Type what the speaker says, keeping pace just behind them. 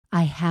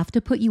I have to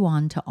put you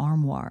on to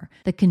Armoire,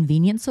 the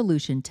convenient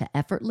solution to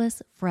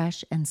effortless,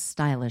 fresh, and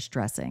stylish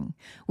dressing.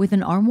 With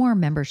an Armoire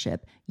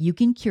membership, you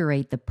can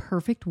curate the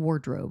perfect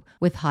wardrobe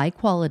with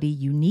high-quality,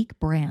 unique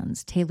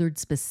brands tailored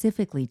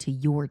specifically to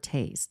your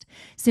taste.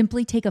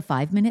 Simply take a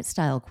 5-minute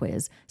style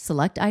quiz,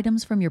 select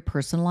items from your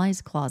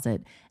personalized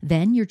closet,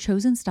 then your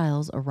chosen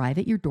styles arrive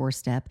at your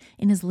doorstep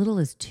in as little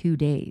as 2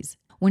 days.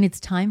 When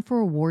it's time for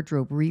a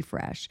wardrobe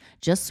refresh,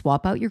 just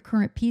swap out your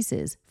current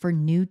pieces for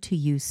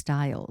new-to-you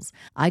styles.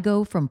 I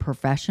go from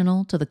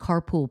professional to the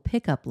carpool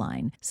pickup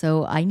line,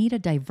 so I need a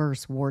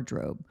diverse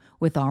wardrobe.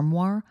 With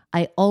Armoire,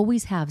 I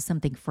always have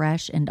something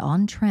fresh and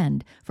on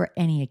trend for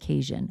any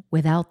occasion,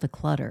 without the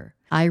clutter.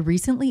 I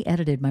recently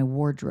edited my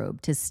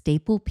wardrobe to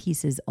staple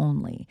pieces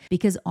only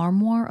because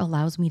Armoire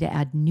allows me to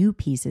add new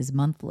pieces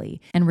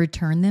monthly and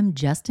return them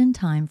just in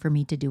time for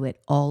me to do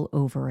it all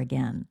over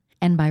again.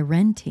 And by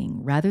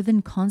renting rather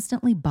than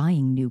constantly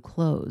buying new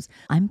clothes,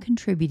 I'm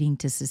contributing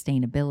to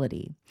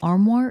sustainability.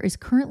 Armoire is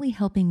currently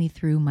helping me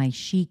through my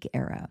chic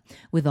era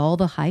with all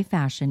the high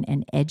fashion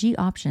and edgy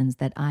options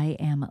that I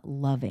am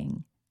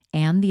loving.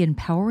 And the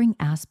empowering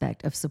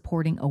aspect of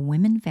supporting a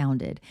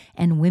women-founded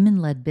and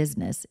women-led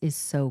business is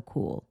so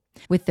cool.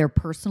 With their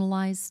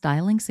personalized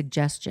styling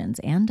suggestions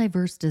and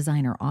diverse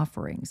designer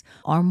offerings,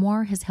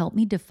 Armoire has helped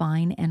me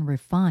define and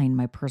refine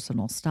my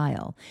personal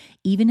style,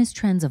 even as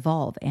trends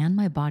evolve and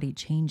my body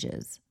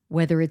changes.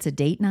 Whether it's a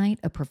date night,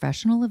 a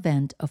professional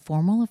event, a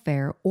formal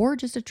affair, or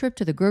just a trip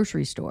to the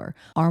grocery store,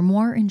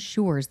 Armoire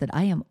ensures that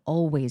I am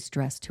always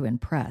dressed to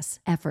impress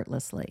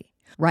effortlessly.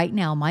 Right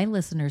now, my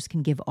listeners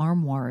can give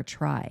Armoire a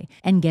try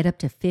and get up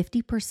to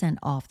 50%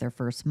 off their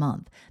first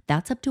month.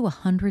 That's up to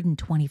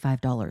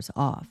 $125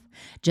 off.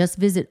 Just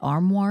visit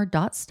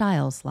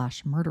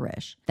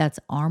armoire.style/murderish. That's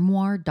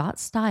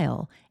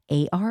armoire.style,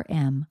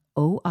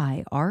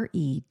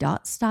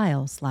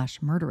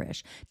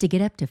 ARMOIRE.style/murderish to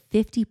get up to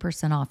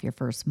 50% off your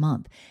first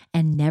month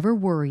and never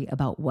worry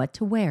about what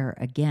to wear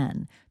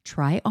again.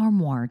 Try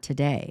Armoire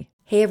today.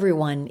 Hey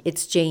everyone,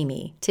 it's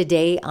Jamie.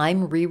 Today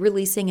I'm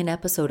re-releasing an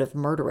episode of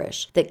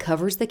Murderish that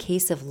covers the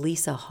case of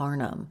Lisa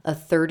Harnum, a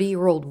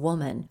 30-year-old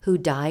woman who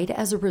died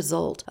as a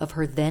result of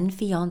her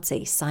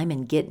then-fiancé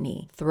Simon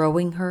Gitney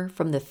throwing her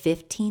from the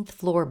 15th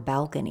floor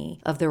balcony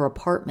of their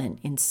apartment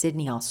in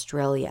Sydney,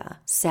 Australia.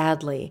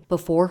 Sadly,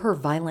 before her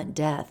violent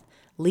death,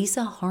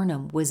 Lisa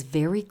Harnum was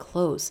very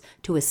close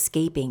to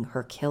escaping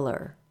her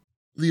killer.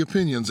 The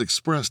opinions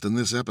expressed in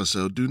this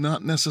episode do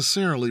not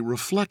necessarily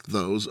reflect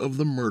those of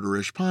the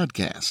Murderish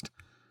podcast.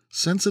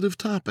 Sensitive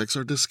topics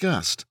are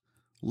discussed.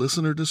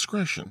 Listener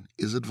discretion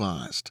is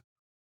advised.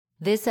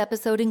 This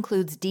episode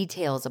includes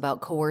details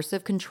about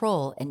coercive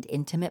control and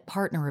intimate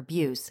partner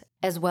abuse,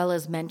 as well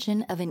as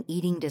mention of an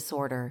eating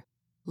disorder.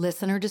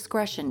 Listener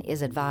discretion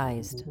is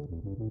advised.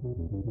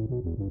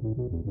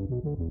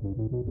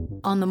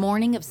 On the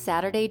morning of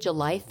Saturday,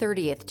 July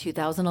 30th,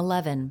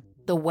 2011,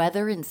 the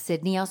weather in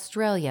Sydney,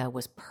 Australia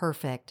was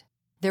perfect.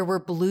 There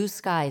were blue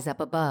skies up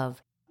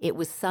above. It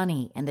was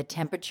sunny and the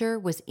temperature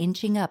was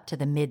inching up to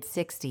the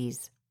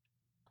mid-60s.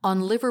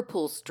 On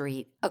Liverpool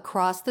Street,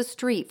 across the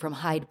street from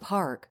Hyde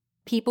Park,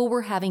 people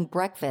were having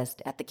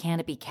breakfast at the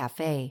Canopy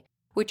Cafe,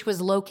 which was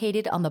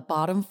located on the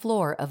bottom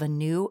floor of a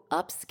new,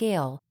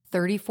 upscale,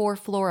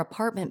 34-floor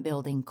apartment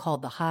building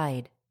called the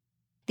Hyde.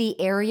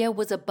 The area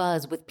was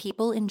abuzz with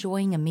people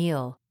enjoying a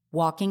meal,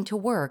 walking to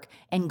work,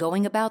 and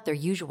going about their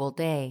usual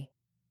day.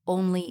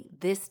 Only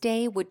this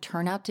day would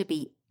turn out to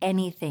be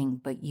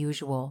anything but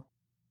usual.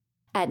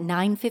 At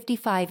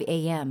 9:55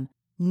 a.m.,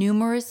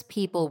 numerous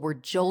people were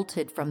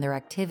jolted from their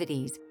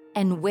activities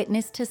and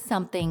witness to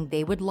something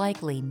they would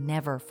likely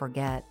never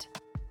forget.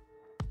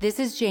 This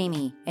is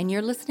Jamie, and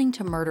you're listening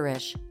to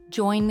Murderish.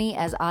 Join me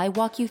as I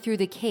walk you through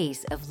the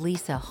case of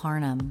Lisa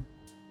Harnum.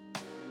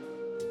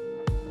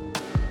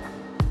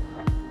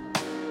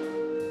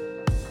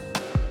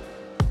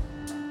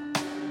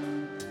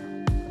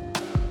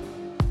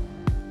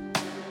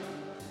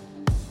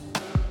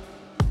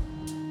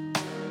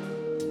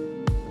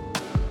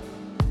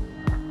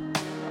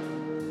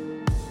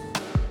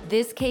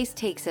 This case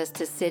takes us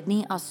to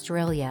Sydney,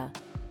 Australia.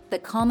 The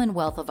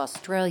Commonwealth of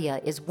Australia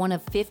is one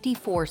of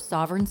 54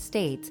 sovereign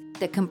states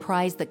that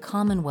comprise the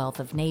Commonwealth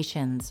of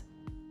Nations.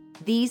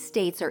 These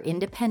states are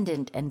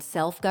independent and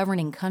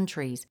self-governing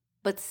countries,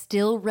 but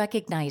still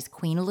recognize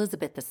Queen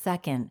Elizabeth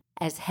II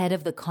as head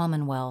of the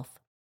Commonwealth.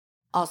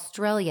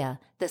 Australia,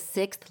 the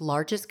sixth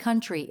largest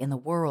country in the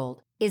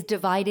world, is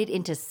divided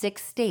into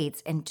 6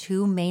 states and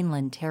 2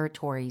 mainland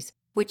territories,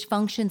 which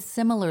function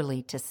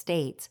similarly to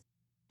states.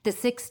 The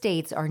 6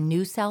 states are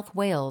New South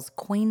Wales,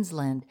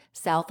 Queensland,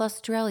 South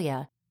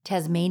Australia,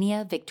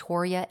 Tasmania,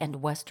 Victoria,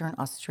 and Western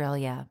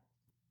Australia.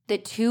 The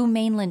 2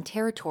 mainland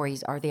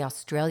territories are the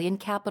Australian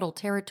Capital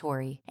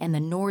Territory and the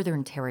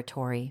Northern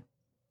Territory.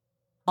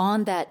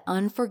 On that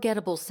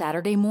unforgettable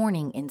Saturday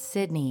morning in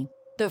Sydney,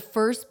 the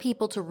first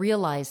people to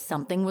realize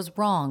something was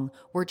wrong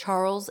were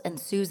Charles and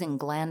Susan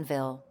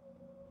Glanville.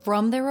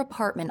 From their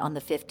apartment on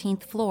the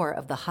 15th floor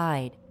of the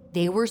Hyde,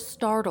 they were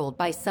startled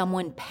by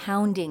someone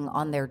pounding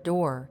on their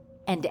door.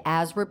 And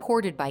as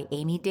reported by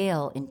Amy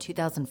Dale in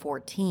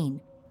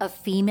 2014, a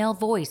female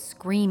voice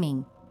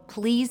screaming,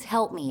 "Please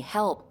help me,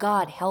 help,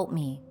 God help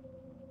me."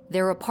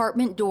 Their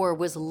apartment door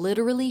was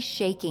literally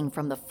shaking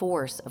from the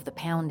force of the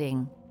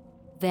pounding.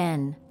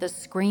 Then, the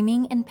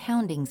screaming and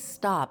pounding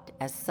stopped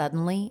as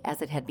suddenly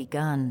as it had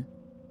begun.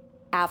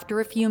 After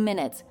a few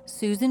minutes,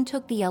 Susan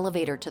took the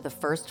elevator to the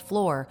first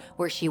floor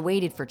where she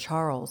waited for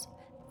Charles.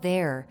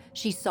 There,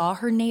 she saw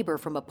her neighbor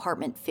from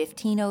apartment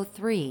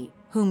 1503,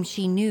 whom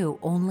she knew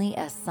only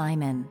as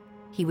Simon.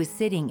 He was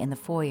sitting in the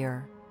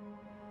foyer.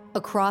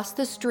 Across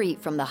the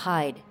street from the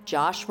Hyde,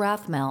 Josh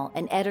Rathmell,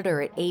 an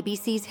editor at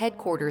ABC's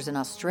headquarters in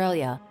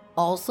Australia,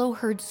 also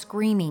heard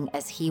screaming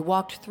as he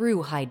walked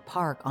through Hyde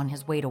Park on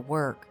his way to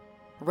work.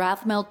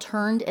 Rathmell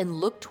turned and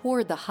looked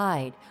toward the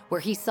Hyde,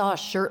 where he saw a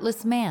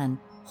shirtless man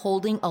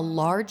holding a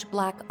large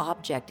black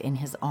object in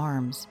his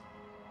arms.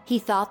 He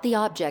thought the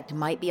object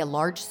might be a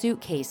large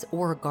suitcase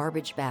or a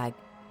garbage bag.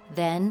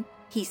 Then,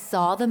 he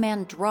saw the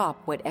man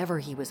drop whatever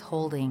he was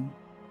holding.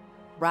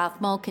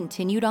 Rathmell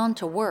continued on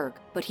to work,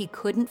 but he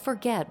couldn't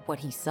forget what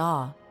he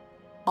saw.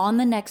 On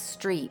the next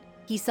street,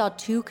 he saw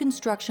two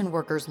construction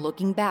workers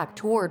looking back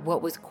toward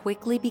what was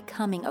quickly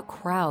becoming a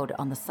crowd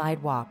on the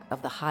sidewalk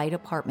of the Hyde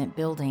apartment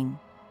building.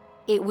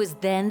 It was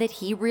then that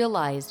he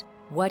realized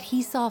what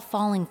he saw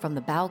falling from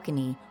the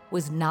balcony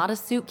was not a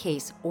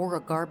suitcase or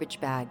a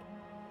garbage bag.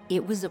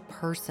 It was a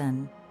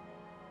person.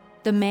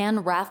 The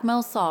man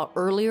Rathmell saw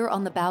earlier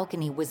on the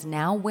balcony was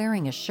now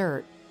wearing a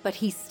shirt, but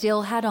he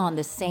still had on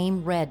the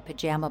same red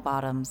pajama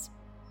bottoms.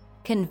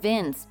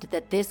 Convinced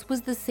that this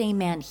was the same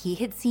man he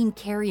had seen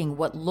carrying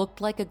what looked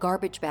like a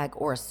garbage bag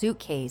or a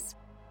suitcase,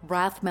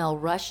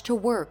 Rathmell rushed to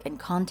work and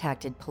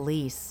contacted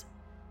police.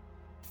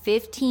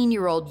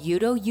 15-year-old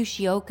Yuto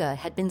Yoshioka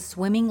had been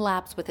swimming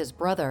laps with his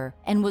brother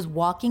and was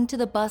walking to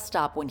the bus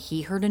stop when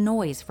he heard a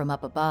noise from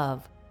up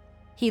above.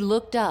 He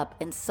looked up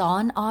and saw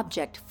an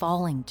object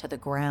falling to the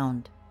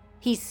ground.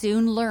 He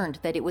soon learned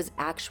that it was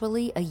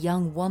actually a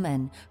young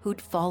woman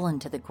who'd fallen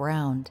to the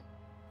ground.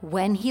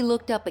 When he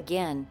looked up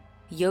again,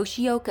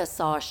 Yoshioka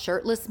saw a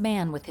shirtless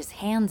man with his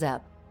hands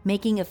up,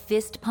 making a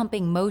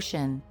fist-pumping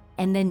motion,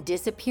 and then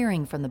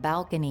disappearing from the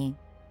balcony.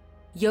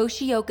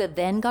 Yoshioka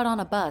then got on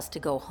a bus to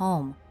go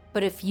home,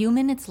 but a few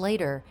minutes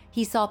later,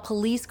 he saw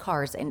police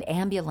cars and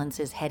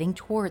ambulances heading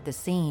toward the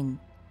scene.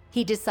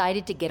 He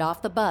decided to get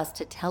off the bus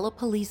to tell a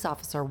police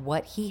officer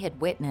what he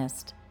had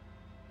witnessed.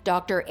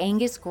 Dr.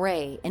 Angus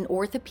Gray, an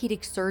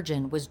orthopedic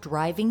surgeon, was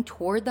driving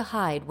toward the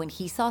Hyde when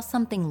he saw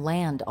something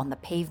land on the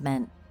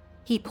pavement.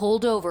 He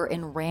pulled over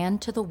and ran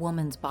to the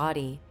woman's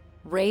body.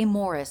 Ray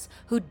Morris,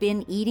 who'd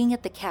been eating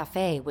at the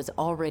cafe, was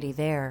already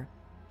there.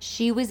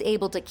 She was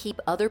able to keep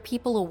other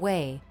people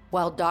away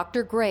while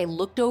Dr. Gray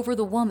looked over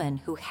the woman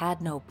who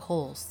had no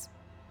pulse.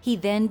 He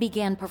then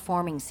began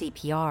performing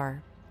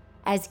CPR.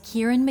 As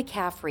Kieran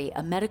McCaffrey,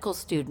 a medical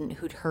student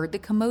who'd heard the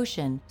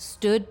commotion,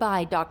 stood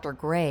by Dr.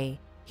 Gray,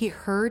 he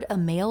heard a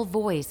male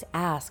voice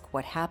ask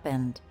what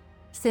happened.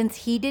 Since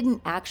he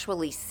didn't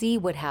actually see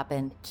what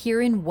happened,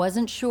 Kieran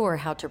wasn't sure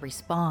how to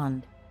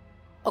respond.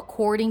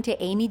 According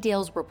to Amy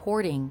Dale's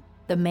reporting,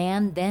 the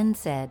man then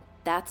said,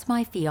 "That's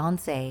my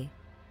fiancé."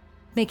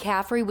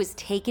 McCaffrey was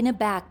taken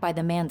aback by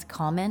the man's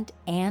comment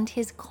and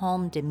his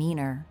calm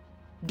demeanor.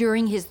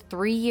 During his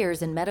 3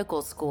 years in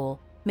medical school,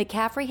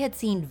 McCaffrey had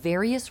seen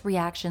various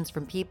reactions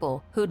from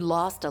people who'd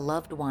lost a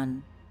loved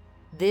one.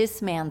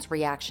 This man's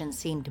reaction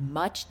seemed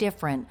much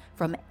different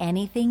from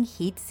anything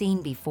he'd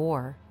seen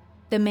before.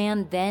 The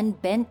man then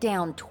bent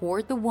down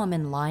toward the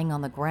woman lying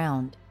on the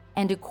ground,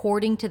 and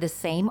according to the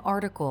same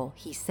article,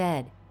 he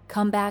said,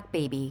 "Come back,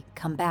 baby,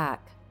 come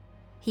back."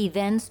 He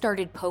then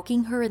started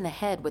poking her in the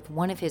head with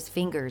one of his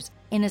fingers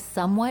in a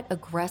somewhat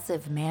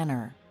aggressive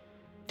manner.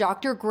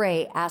 Dr.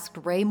 Gray asked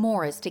Ray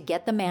Morris to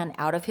get the man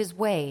out of his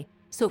way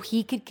so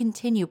he could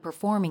continue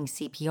performing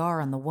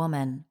CPR on the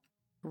woman.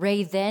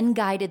 Ray then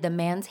guided the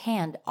man's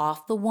hand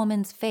off the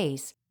woman's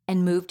face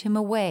and moved him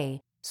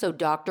away so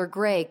Dr.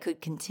 Gray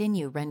could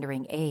continue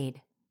rendering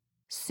aid.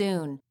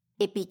 Soon,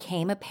 it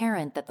became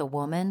apparent that the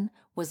woman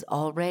was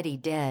already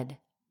dead.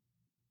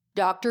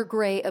 Dr.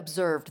 Gray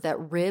observed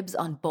that ribs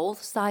on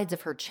both sides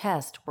of her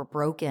chest were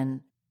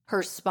broken.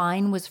 Her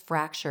spine was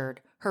fractured,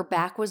 her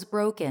back was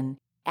broken,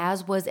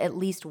 as was at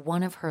least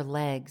one of her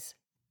legs.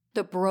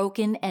 The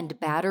broken and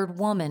battered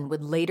woman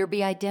would later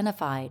be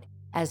identified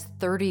as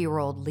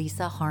 30-year-old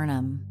Lisa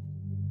Harnum.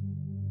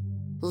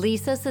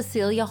 Lisa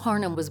Cecilia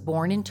Harnum was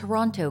born in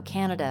Toronto,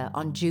 Canada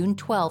on June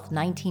 12,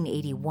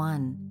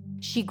 1981.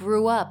 She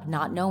grew up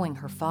not knowing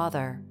her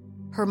father.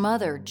 Her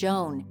mother,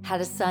 Joan,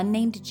 had a son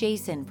named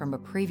Jason from a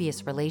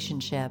previous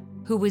relationship,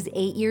 who was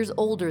 8 years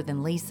older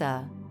than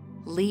Lisa.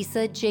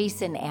 Lisa,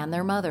 Jason, and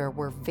their mother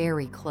were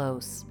very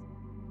close.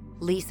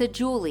 Lisa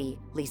Julie,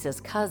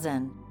 Lisa's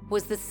cousin,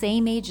 was the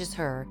same age as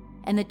her,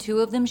 and the two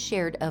of them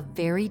shared a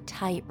very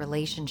tight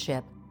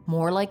relationship,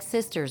 more like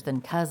sisters than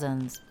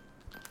cousins.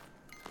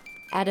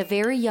 At a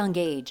very young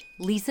age,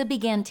 Lisa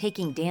began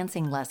taking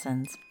dancing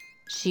lessons.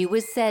 She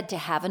was said to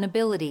have an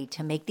ability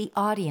to make the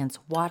audience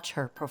watch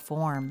her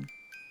perform.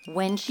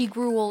 When she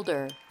grew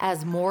older,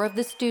 as more of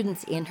the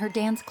students in her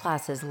dance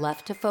classes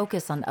left to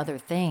focus on other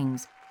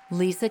things,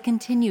 Lisa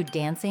continued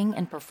dancing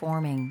and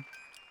performing.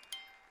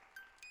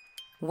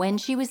 When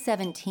she was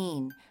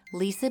 17,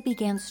 Lisa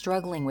began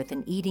struggling with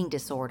an eating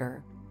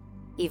disorder.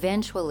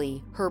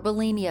 Eventually, her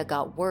bulimia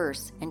got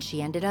worse and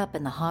she ended up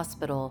in the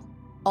hospital.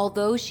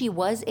 Although she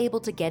was able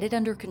to get it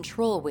under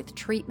control with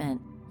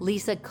treatment,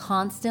 Lisa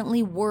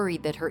constantly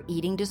worried that her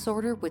eating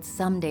disorder would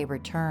someday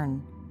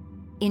return.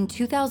 In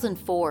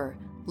 2004,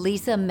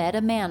 Lisa met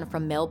a man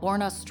from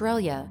Melbourne,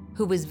 Australia,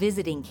 who was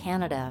visiting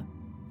Canada.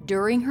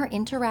 During her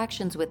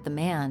interactions with the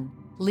man,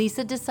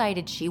 Lisa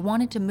decided she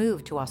wanted to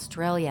move to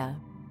Australia.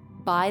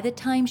 By the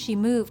time she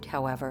moved,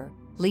 however,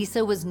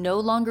 Lisa was no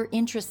longer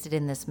interested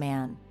in this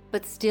man,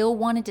 but still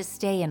wanted to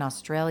stay in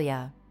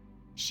Australia.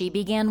 She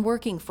began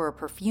working for a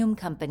perfume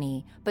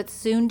company, but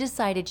soon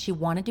decided she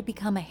wanted to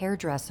become a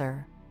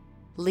hairdresser.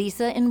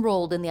 Lisa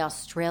enrolled in the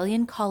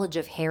Australian College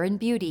of Hair and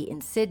Beauty in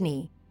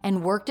Sydney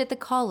and worked at the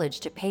college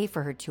to pay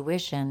for her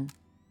tuition.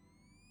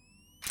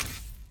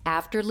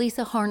 After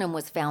Lisa Harnum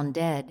was found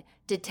dead,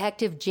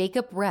 Detective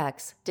Jacob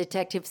Rex,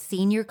 Detective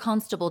Senior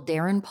Constable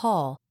Darren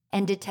Paul,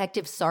 and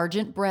Detective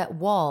Sergeant Brett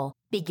Wall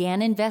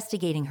began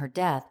investigating her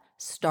death,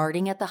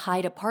 starting at the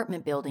Hyde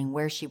apartment building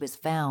where she was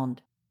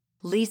found.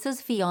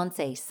 Lisa's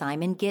fiancé,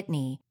 Simon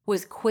Gitney,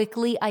 was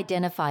quickly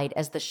identified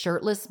as the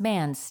shirtless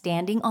man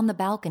standing on the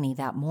balcony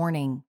that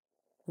morning.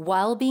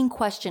 While being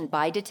questioned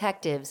by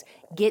detectives,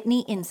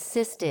 Gitney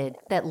insisted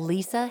that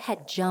Lisa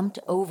had jumped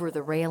over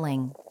the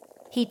railing.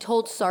 He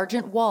told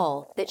Sergeant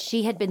Wall that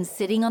she had been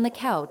sitting on the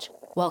couch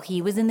while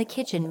he was in the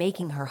kitchen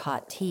making her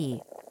hot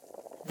tea.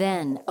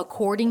 Then,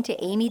 according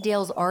to Amy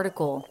Dale's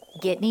article,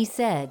 Gitney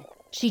said,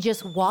 "She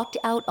just walked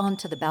out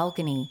onto the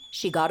balcony.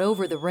 She got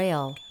over the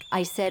rail.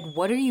 I said,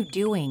 'What are you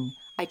doing?'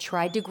 I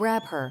tried to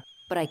grab her,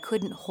 but I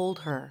couldn't hold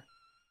her."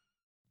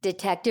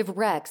 Detective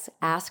Rex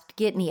asked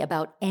Gitney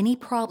about any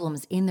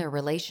problems in their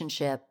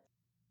relationship.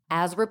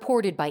 As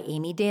reported by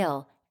Amy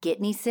Dale,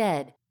 Gitney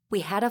said,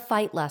 "We had a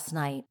fight last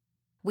night.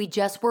 We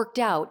just worked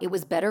out it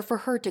was better for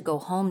her to go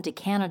home to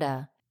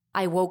Canada.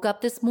 I woke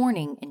up this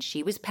morning and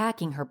she was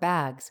packing her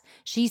bags.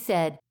 She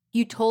said,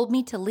 'You told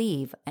me to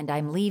leave and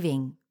I'm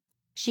leaving.'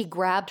 She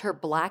grabbed her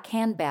black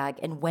handbag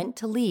and went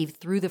to leave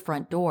through the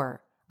front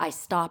door. I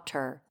stopped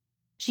her.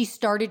 She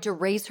started to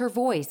raise her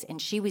voice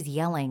and she was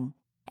yelling.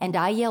 And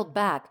I yelled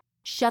back,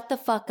 'Shut the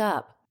fuck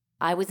up.'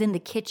 I was in the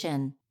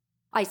kitchen.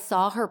 I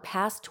saw her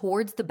pass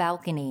towards the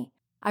balcony.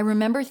 I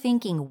remember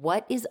thinking,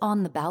 what is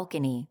on the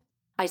balcony?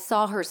 I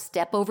saw her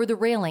step over the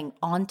railing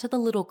onto the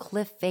little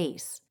cliff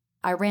face.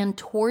 I ran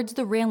towards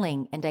the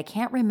railing and I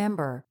can't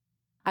remember.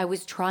 I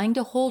was trying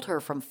to hold her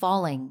from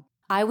falling.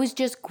 I was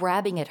just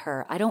grabbing at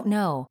her. I don't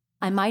know.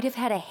 I might have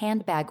had a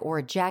handbag or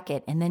a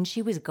jacket and then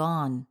she was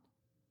gone."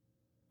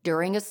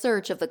 During a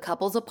search of the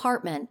couple's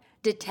apartment,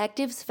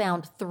 detectives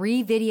found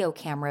 3 video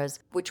cameras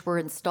which were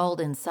installed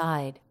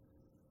inside.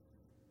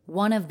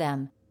 One of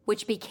them,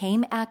 which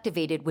became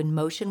activated when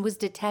motion was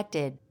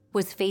detected,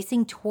 was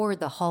facing toward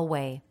the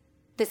hallway.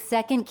 The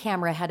second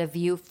camera had a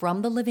view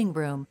from the living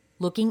room,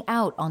 looking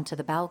out onto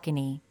the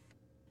balcony.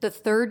 The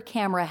third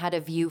camera had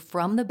a view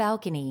from the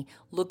balcony,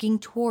 looking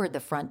toward the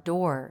front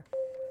door.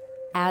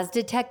 As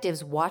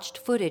detectives watched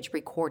footage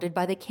recorded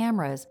by the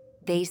cameras,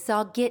 they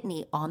saw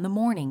Gitney on the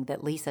morning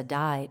that Lisa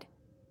died.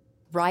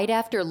 Right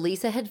after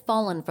Lisa had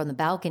fallen from the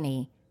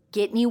balcony,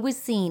 Gitney was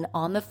seen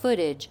on the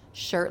footage,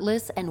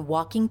 shirtless and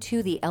walking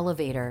to the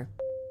elevator.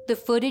 The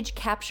footage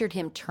captured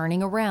him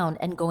turning around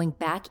and going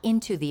back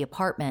into the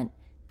apartment.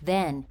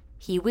 Then,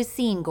 he was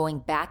seen going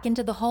back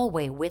into the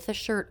hallway with a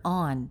shirt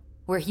on,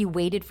 where he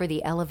waited for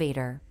the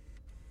elevator.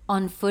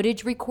 On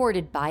footage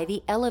recorded by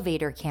the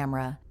elevator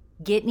camera,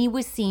 Gitney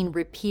was seen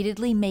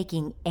repeatedly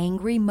making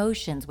angry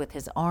motions with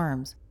his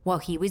arms while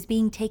he was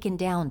being taken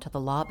down to the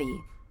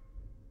lobby.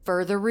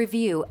 Further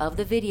review of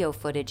the video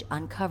footage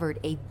uncovered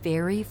a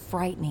very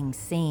frightening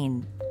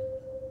scene.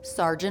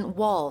 Sergeant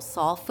Wall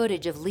saw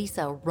footage of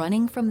Lisa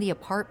running from the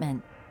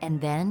apartment and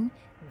then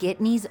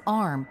Gitney's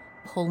arm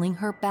pulling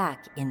her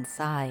back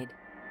inside.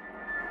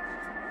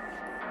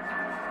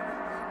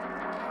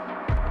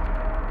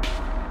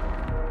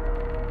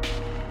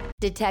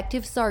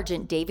 Detective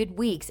Sergeant David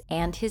Weeks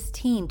and his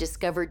team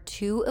discovered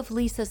 2 of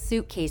Lisa's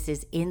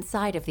suitcases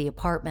inside of the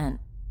apartment.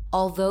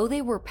 Although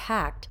they were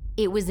packed,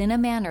 it was in a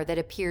manner that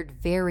appeared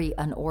very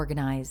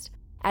unorganized,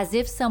 as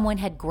if someone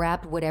had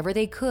grabbed whatever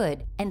they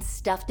could and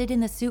stuffed it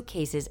in the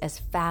suitcases as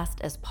fast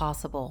as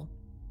possible.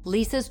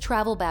 Lisa's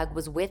travel bag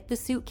was with the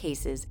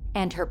suitcases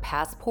and her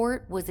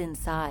passport was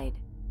inside.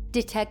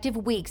 Detective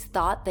Weeks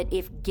thought that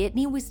if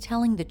Gitney was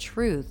telling the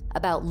truth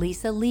about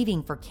Lisa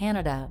leaving for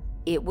Canada,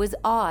 it was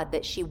odd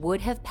that she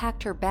would have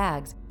packed her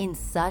bags in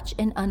such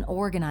an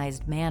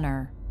unorganized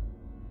manner.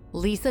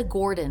 Lisa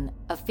Gordon,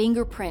 a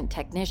fingerprint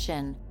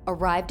technician,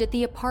 arrived at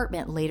the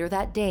apartment later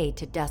that day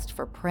to dust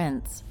for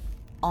prints.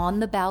 On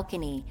the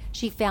balcony,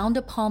 she found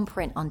a palm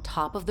print on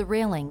top of the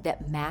railing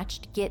that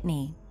matched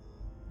Gitney.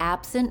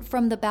 Absent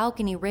from the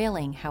balcony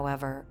railing,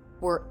 however,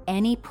 were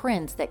any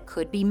prints that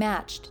could be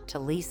matched to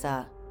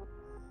Lisa.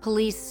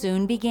 Police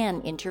soon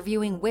began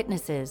interviewing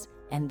witnesses,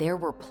 and there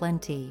were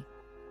plenty.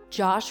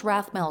 Josh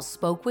Rathmell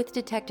spoke with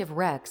Detective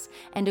Rex,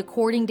 and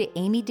according to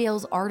Amy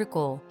Dale's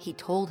article, he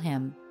told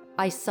him,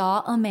 "I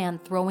saw a man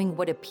throwing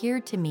what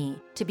appeared to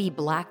me to be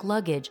black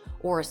luggage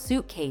or a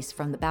suitcase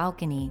from the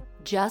balcony.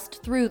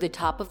 Just through the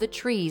top of the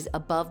trees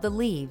above the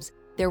leaves,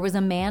 there was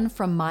a man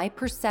from my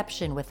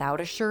perception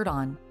without a shirt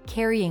on,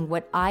 carrying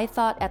what I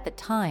thought at the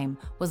time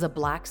was a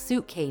black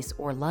suitcase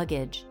or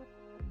luggage."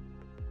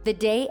 The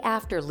day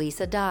after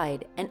Lisa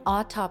died, an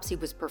autopsy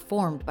was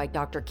performed by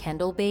Dr.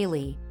 Kendall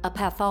Bailey, a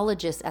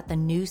pathologist at the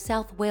New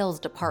South Wales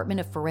Department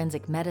of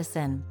Forensic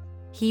Medicine.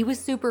 He was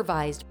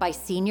supervised by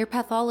senior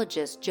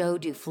pathologist Joe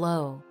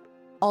Duflo.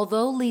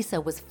 Although Lisa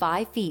was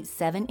 5 feet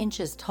 7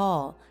 inches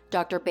tall,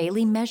 Dr.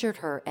 Bailey measured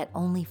her at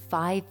only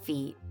 5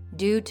 feet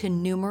due to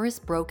numerous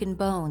broken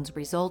bones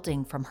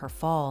resulting from her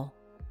fall.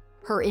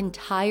 Her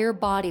entire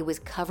body was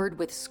covered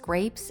with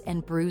scrapes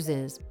and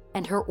bruises,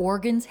 and her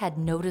organs had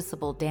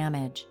noticeable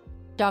damage.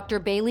 Dr.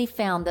 Bailey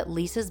found that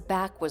Lisa's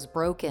back was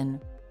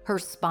broken, her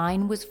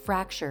spine was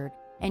fractured,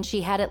 and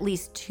she had at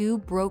least 2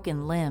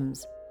 broken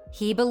limbs.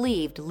 He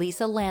believed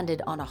Lisa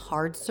landed on a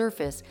hard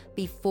surface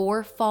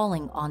before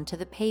falling onto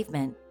the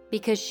pavement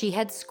because she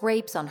had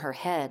scrapes on her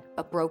head,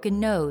 a broken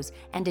nose,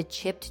 and a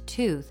chipped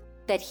tooth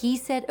that he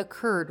said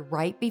occurred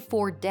right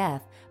before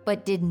death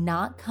but did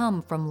not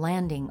come from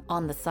landing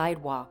on the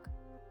sidewalk.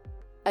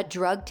 A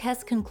drug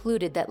test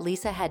concluded that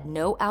Lisa had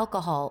no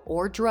alcohol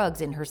or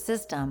drugs in her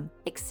system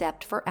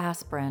except for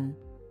aspirin.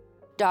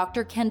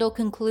 Dr. Kendall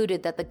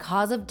concluded that the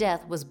cause of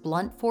death was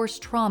blunt force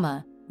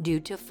trauma due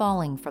to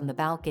falling from the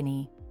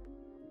balcony.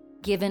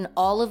 Given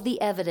all of the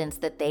evidence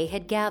that they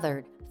had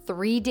gathered,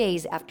 3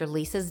 days after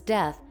Lisa's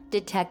death,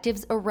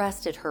 detectives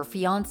arrested her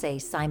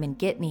fiancé, Simon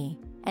Gitney,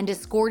 and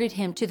escorted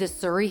him to the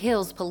Surrey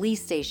Hills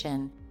police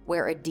station,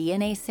 where a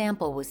DNA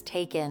sample was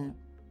taken.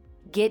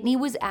 Gitney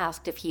was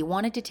asked if he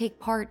wanted to take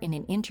part in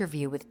an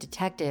interview with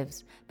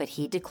detectives, but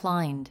he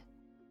declined.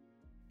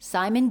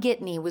 Simon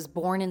Gitney was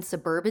born in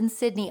suburban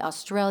Sydney,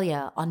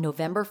 Australia on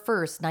November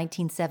 1,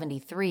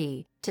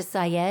 1973, to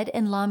Syed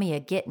and Lamia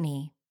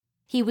Gitney.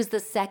 He was the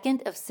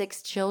second of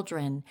 6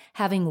 children,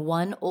 having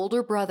 1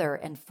 older brother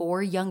and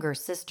 4 younger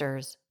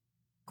sisters.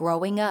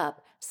 Growing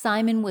up,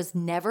 Simon was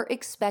never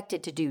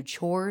expected to do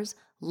chores,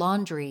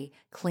 laundry,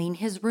 clean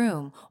his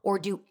room, or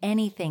do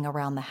anything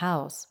around the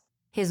house.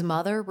 His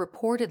mother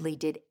reportedly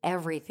did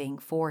everything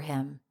for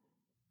him.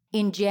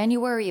 In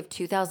January of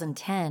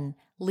 2010,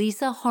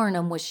 Lisa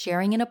Harnum was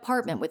sharing an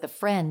apartment with a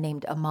friend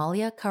named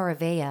Amalia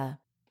Caravella.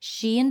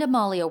 She and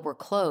Amalia were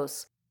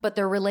close, but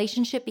their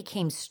relationship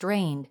became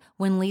strained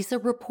when Lisa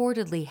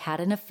reportedly had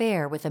an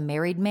affair with a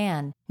married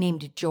man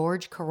named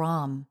George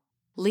Karam.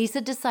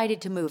 Lisa decided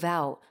to move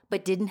out,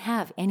 but didn't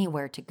have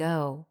anywhere to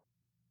go.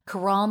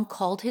 Karam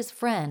called his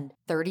friend,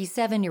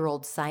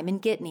 37-year-old Simon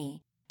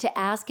Gitney, to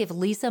ask if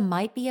Lisa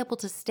might be able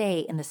to stay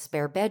in the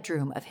spare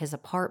bedroom of his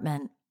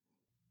apartment.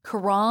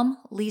 Karam,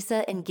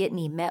 Lisa, and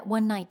Gitney met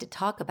one night to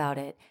talk about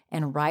it,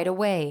 and right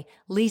away,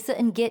 Lisa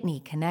and Gitney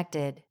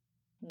connected.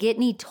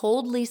 Gitney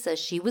told Lisa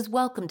she was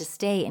welcome to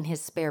stay in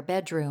his spare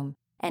bedroom,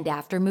 and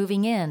after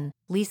moving in,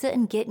 Lisa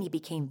and Gitney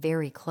became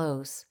very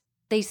close.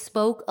 They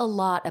spoke a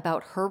lot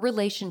about her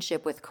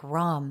relationship with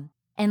Karam,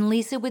 and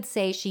Lisa would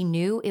say she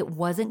knew it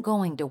wasn't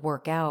going to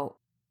work out.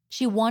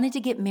 She wanted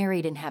to get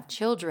married and have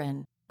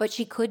children, but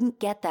she couldn't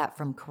get that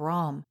from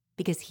Karam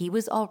because he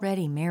was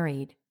already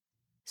married.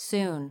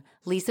 Soon,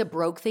 Lisa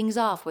broke things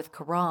off with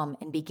Karam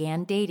and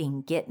began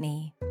dating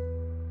Gitney.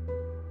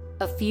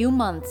 A few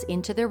months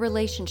into their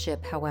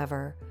relationship,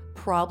 however,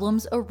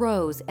 problems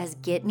arose as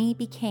Gitney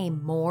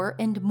became more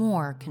and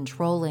more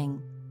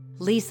controlling.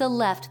 Lisa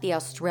left the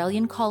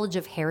Australian College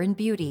of Hair and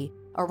Beauty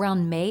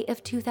around May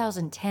of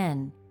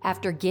 2010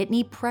 after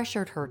Gitney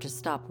pressured her to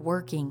stop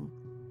working.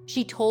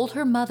 She told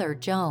her mother,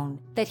 Joan,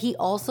 that he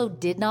also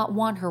did not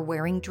want her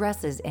wearing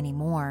dresses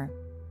anymore.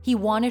 He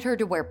wanted her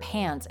to wear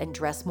pants and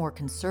dress more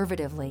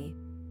conservatively.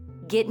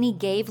 Gitney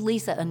gave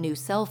Lisa a new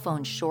cell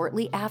phone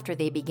shortly after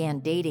they began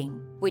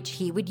dating, which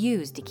he would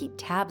use to keep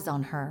tabs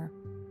on her.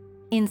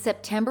 In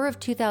September of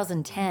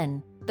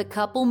 2010, the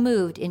couple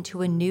moved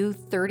into a new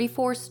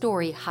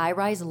 34-story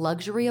high-rise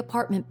luxury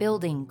apartment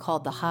building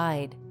called The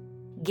Hyde.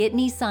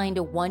 Gitney signed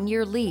a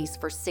 1-year lease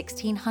for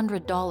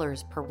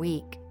 $1,600 per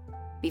week.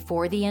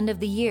 Before the end of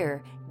the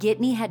year,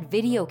 Gitney had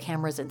video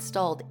cameras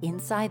installed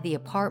inside the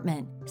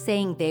apartment,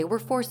 saying they were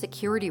for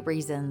security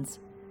reasons.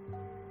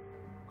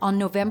 On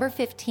November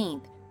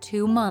 15th,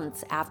 2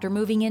 months after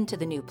moving into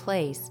the new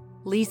place,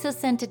 Lisa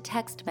sent a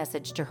text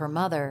message to her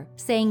mother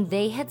saying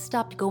they had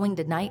stopped going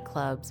to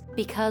nightclubs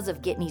because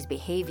of Gitney's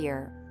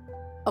behavior.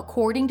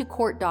 According to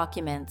court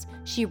documents,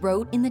 she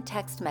wrote in the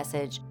text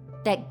message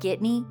that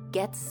Gitney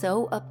gets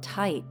so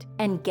uptight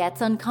and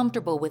gets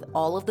uncomfortable with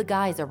all of the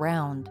guys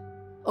around.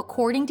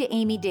 According to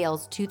Amy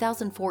Dale's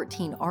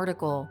 2014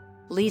 article,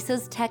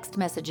 Lisa's text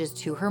messages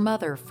to her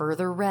mother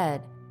further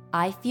read,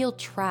 "I feel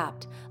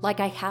trapped, like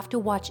I have to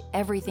watch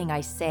everything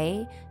I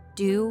say,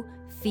 do,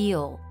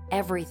 feel,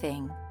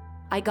 everything.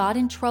 I got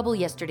in trouble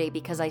yesterday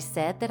because I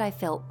said that I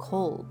felt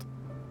cold.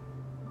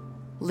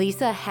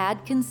 Lisa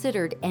had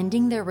considered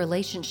ending their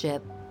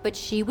relationship, but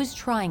she was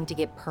trying to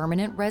get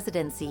permanent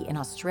residency in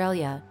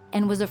Australia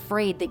and was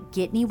afraid that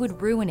Gitney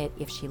would ruin it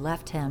if she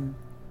left him.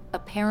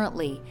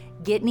 Apparently,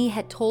 Gitney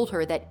had told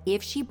her that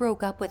if she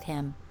broke up with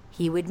him,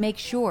 he would make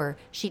sure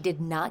she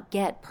did not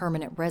get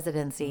permanent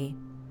residency.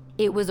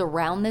 It was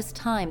around this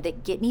time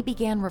that Gitney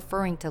began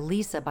referring to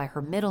Lisa by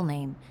her middle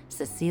name,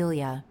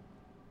 Cecilia.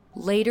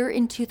 Later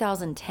in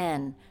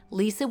 2010,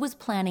 Lisa was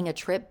planning a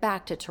trip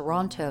back to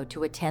Toronto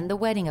to attend the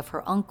wedding of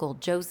her uncle,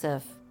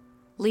 Joseph.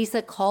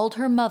 Lisa called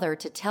her mother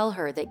to tell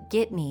her that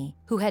Gitney,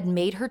 who had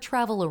made her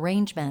travel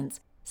arrangements,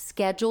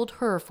 scheduled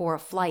her for a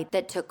flight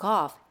that took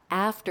off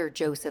after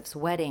Joseph's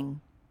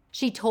wedding.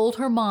 She told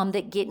her mom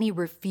that Gitney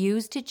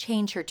refused to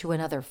change her to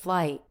another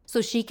flight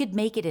so she could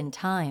make it in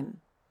time.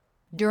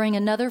 During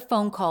another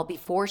phone call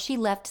before she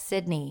left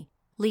Sydney,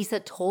 Lisa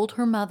told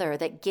her mother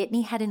that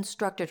Gitney had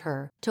instructed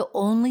her to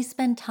only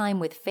spend time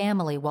with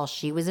family while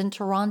she was in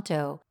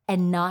Toronto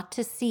and not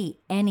to see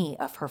any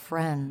of her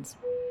friends.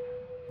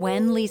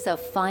 When Lisa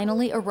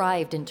finally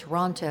arrived in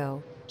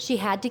Toronto, she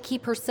had to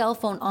keep her cell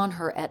phone on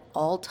her at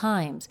all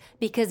times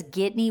because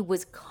Gitney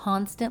was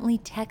constantly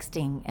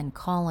texting and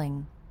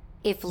calling.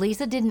 If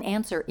Lisa didn't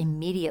answer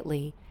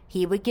immediately,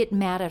 he would get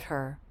mad at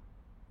her.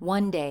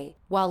 One day,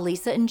 while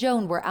Lisa and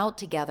Joan were out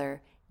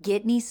together,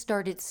 Gitney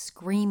started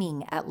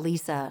screaming at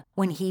Lisa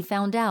when he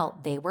found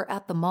out they were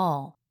at the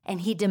mall,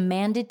 and he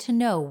demanded to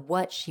know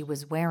what she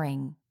was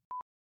wearing.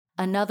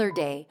 Another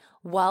day,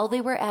 while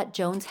they were at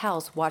Joan's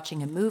house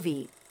watching a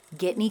movie,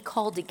 Gitney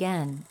called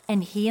again,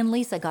 and he and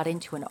Lisa got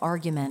into an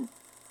argument.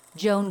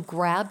 Joan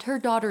grabbed her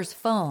daughter's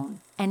phone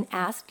and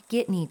asked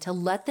Gitney to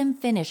let them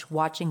finish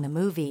watching the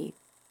movie.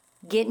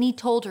 Gitney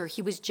told her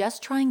he was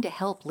just trying to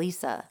help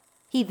Lisa.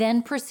 He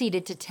then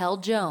proceeded to tell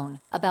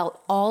Joan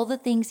about all the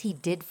things he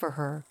did for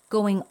her,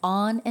 going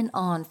on and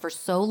on for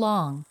so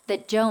long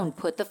that Joan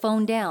put the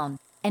phone down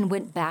and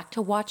went back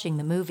to watching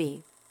the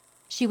movie.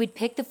 She would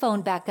pick the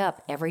phone back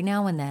up every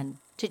now and then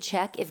to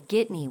check if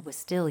Gitney was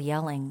still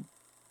yelling.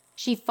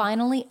 She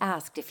finally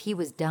asked if he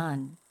was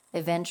done.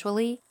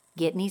 Eventually,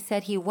 Gitney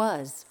said he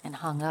was and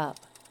hung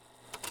up.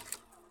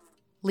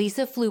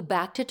 Lisa flew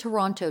back to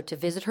Toronto to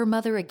visit her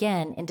mother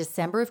again in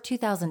December of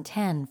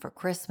 2010 for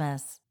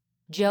Christmas.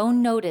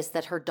 Joan noticed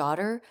that her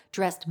daughter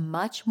dressed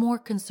much more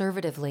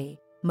conservatively,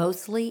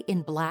 mostly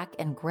in black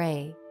and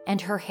gray,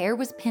 and her hair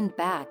was pinned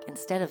back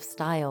instead of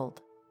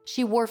styled.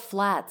 She wore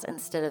flats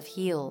instead of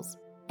heels,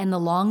 and the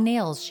long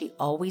nails she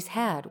always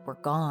had were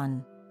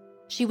gone.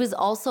 She was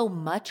also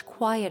much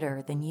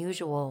quieter than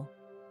usual.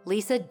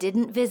 Lisa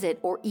didn't visit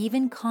or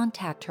even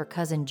contact her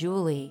cousin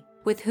Julie,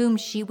 with whom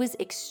she was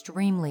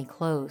extremely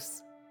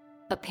close.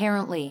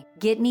 Apparently,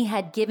 Gitney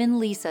had given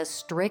Lisa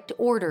strict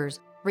orders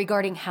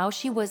regarding how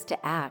she was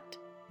to act,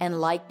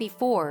 and like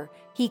before,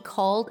 he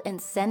called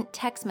and sent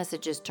text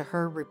messages to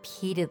her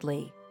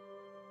repeatedly.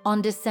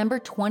 On December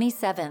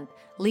 27th,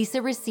 Lisa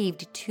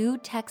received 2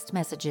 text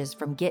messages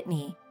from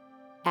Gitney.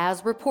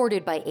 As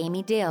reported by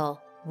Amy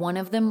Dale, one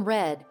of them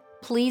read,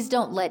 "Please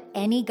don't let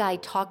any guy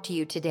talk to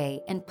you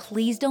today, and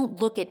please don't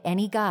look at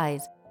any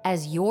guys,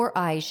 as your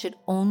eyes should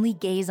only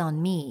gaze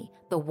on me,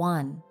 the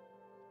one."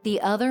 The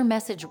other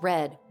message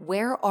read,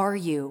 "Where are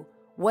you?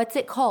 What's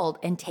it called?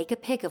 And take a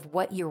pic of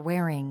what you're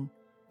wearing.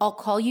 I'll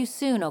call you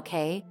soon,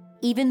 okay?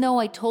 Even though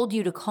I told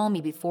you to call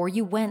me before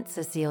you went,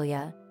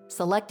 Cecilia.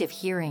 Selective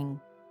hearing."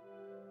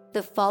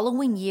 The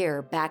following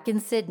year, back in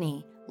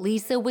Sydney,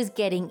 Lisa was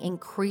getting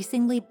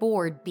increasingly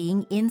bored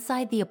being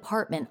inside the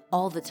apartment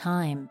all the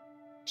time.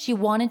 She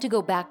wanted to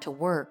go back to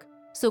work,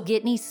 so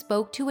Gitney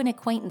spoke to an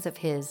acquaintance of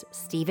his,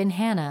 Stephen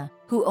Hanna,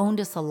 who owned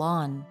a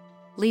salon.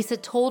 Lisa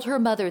told her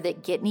mother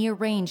that Gitney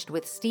arranged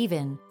with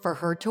Stephen for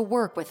her to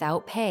work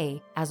without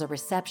pay as a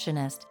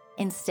receptionist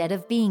instead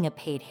of being a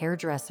paid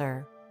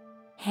hairdresser.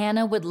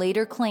 Hanna would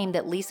later claim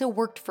that Lisa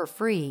worked for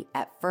free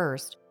at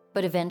first,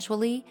 but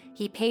eventually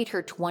he paid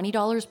her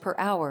 $20 per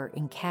hour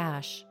in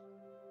cash.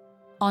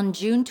 On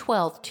June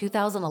 12,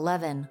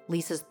 2011,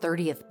 Lisa's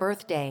 30th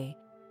birthday,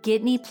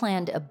 Gitney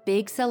planned a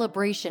big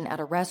celebration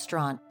at a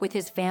restaurant with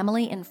his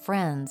family and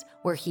friends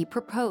where he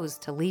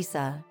proposed to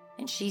Lisa,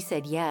 and she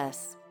said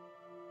yes.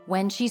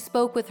 When she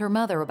spoke with her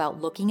mother about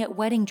looking at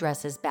wedding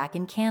dresses back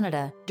in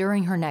Canada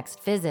during her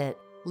next visit,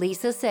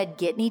 Lisa said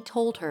Gitney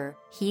told her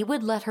he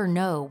would let her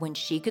know when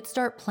she could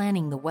start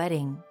planning the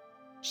wedding.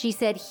 She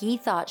said he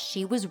thought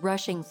she was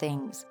rushing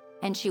things,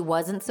 and she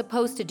wasn't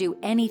supposed to do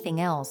anything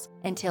else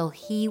until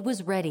he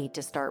was ready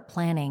to start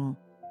planning.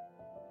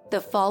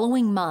 The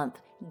following month,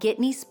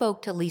 Gitney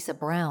spoke to Lisa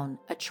Brown,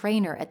 a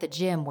trainer at the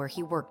gym where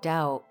he worked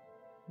out.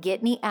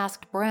 Gitney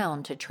asked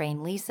Brown to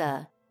train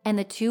Lisa, and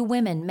the 2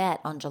 women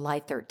met on July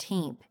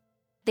 13th.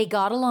 They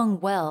got along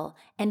well,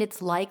 and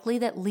it's likely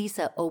that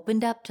Lisa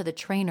opened up to the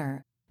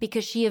trainer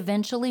because she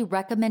eventually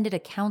recommended a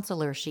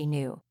counselor she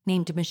knew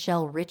named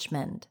Michelle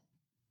Richmond.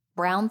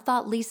 Brown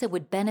thought Lisa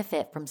would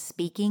benefit from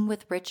speaking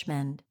with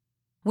Richmond.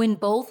 When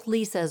both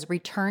Lisas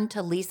returned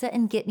to Lisa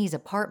and Gitney's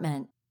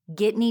apartment,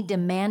 Gitney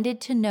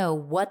demanded to know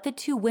what the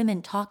two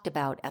women talked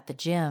about at the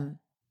gym.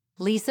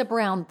 Lisa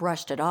Brown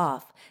brushed it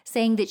off,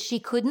 saying that she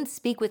couldn't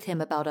speak with him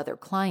about other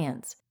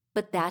clients,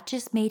 but that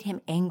just made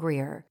him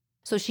angrier,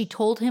 so she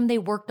told him they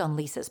worked on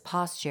Lisa's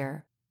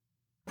posture.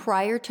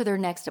 Prior to their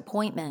next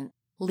appointment,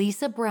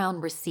 Lisa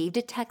Brown received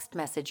a text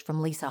message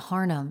from Lisa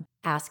Harnum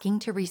asking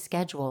to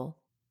reschedule.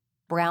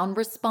 Brown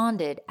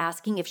responded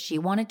asking if she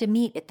wanted to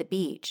meet at the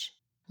beach.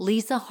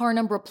 Lisa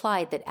Harnum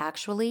replied that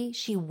actually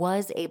she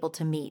was able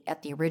to meet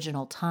at the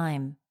original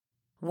time.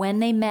 When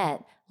they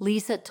met,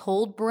 Lisa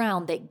told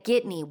Brown that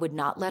Gitney would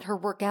not let her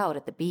work out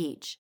at the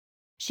beach.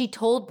 She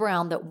told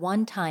Brown that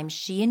one time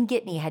she and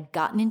Gitney had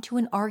gotten into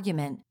an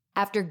argument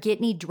after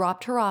Gitney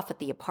dropped her off at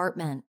the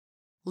apartment.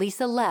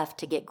 Lisa left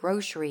to get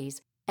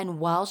groceries, and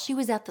while she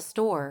was at the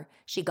store,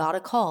 she got a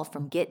call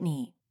from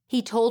Gitney.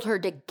 He told her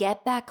to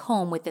get back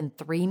home within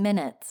 3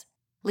 minutes.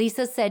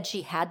 Lisa said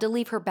she had to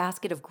leave her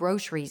basket of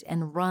groceries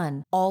and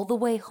run all the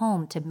way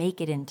home to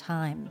make it in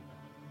time.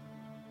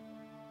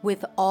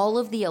 With all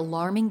of the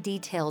alarming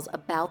details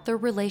about their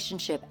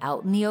relationship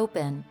out in the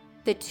open,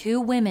 the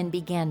two women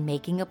began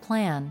making a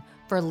plan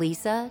for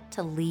Lisa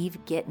to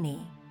leave Gitney.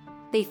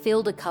 They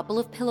filled a couple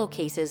of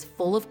pillowcases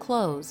full of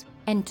clothes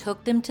and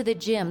took them to the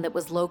gym that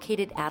was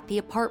located at the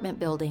apartment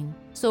building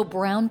so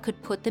Brown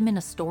could put them in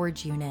a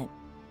storage unit.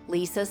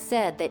 Lisa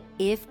said that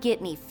if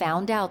Gitney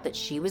found out that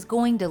she was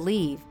going to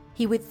leave,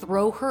 he would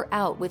throw her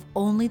out with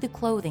only the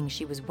clothing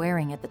she was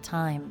wearing at the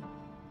time.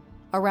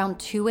 Around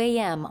 2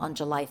 a.m. on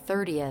July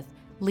 30th,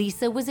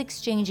 Lisa was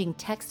exchanging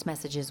text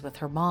messages with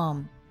her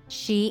mom.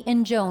 She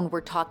and Joan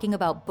were talking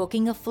about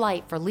booking a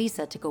flight for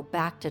Lisa to go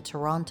back to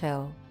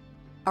Toronto.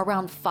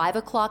 Around 5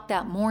 o'clock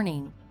that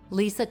morning,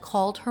 Lisa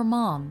called her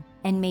mom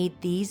and made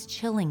these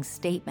chilling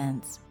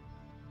statements.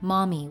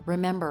 "Mommy,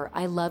 remember,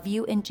 I love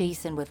you and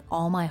Jason with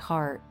all my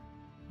heart.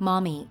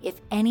 Mommy,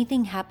 if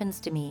anything happens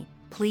to me,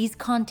 please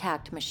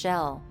contact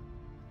Michelle.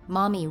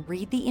 Mommy,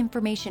 read the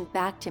information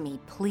back to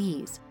me,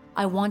 please.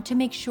 I want to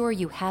make sure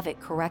you have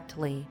it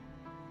correctly."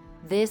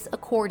 This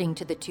according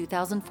to the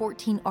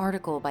 2014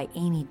 article by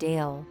Amy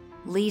Dale.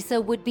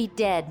 Lisa would be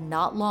dead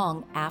not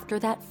long after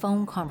that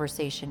phone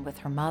conversation with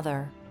her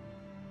mother.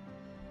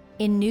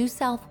 In New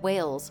South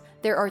Wales,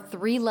 there are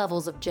 3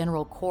 levels of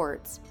general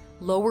courts: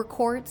 lower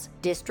courts,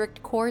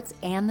 district courts,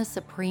 and the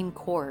Supreme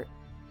Court.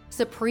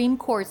 Supreme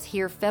Courts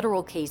hear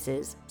federal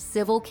cases,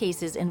 civil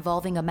cases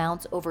involving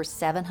amounts over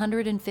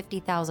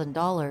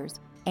 $750,000,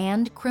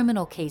 and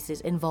criminal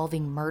cases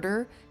involving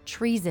murder,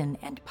 treason,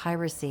 and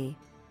piracy.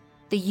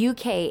 The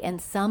UK and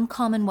some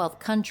Commonwealth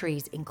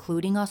countries,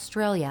 including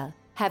Australia,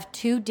 have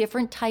 2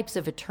 different types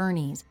of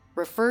attorneys,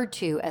 referred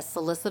to as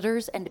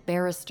solicitors and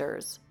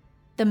barristers.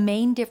 The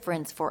main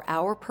difference for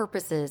our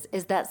purposes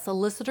is that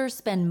solicitors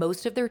spend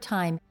most of their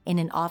time in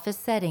an office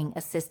setting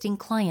assisting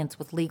clients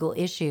with legal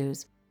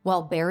issues,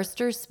 while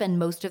barristers spend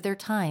most of their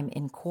time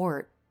in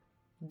court.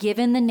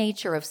 Given the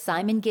nature of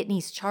Simon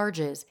Gitney's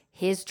charges,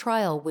 his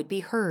trial would be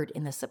heard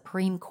in the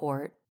Supreme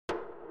Court.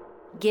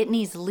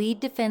 Gitney's lead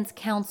defense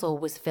counsel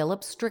was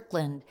Philip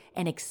Strickland,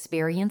 an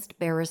experienced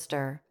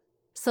barrister.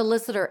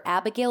 Solicitor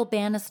Abigail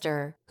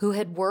Bannister, who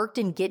had worked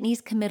in Gitney's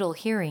committal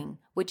hearing,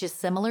 which is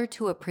similar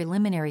to a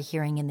preliminary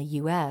hearing in the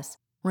U.S.,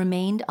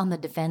 remained on the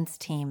defense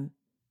team.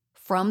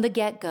 From the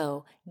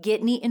get-go,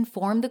 Gitney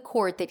informed the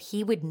court that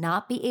he would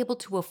not be able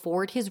to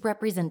afford his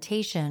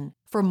representation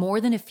for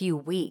more than a few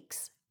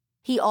weeks.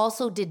 He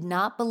also did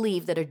not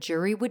believe that a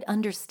jury would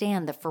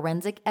understand the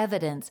forensic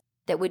evidence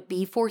that would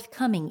be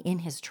forthcoming in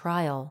his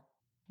trial.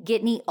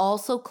 Gitney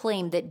also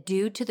claimed that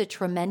due to the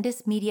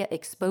tremendous media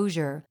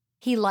exposure,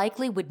 he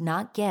likely would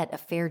not get a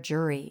fair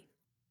jury.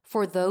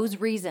 For those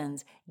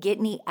reasons,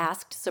 Gitney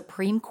asked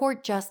Supreme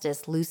Court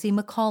Justice Lucy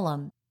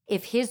McCollum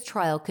if his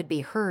trial could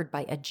be heard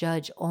by a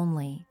judge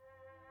only.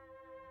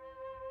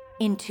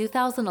 In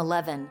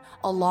 2011,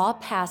 a law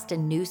passed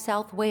in New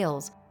South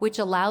Wales which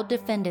allowed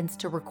defendants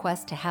to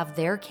request to have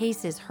their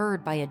cases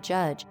heard by a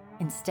judge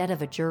instead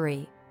of a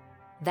jury.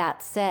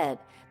 That said,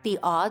 the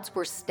odds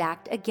were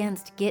stacked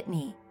against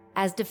Gitney,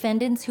 as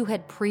defendants who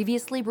had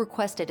previously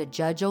requested a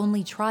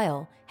judge-only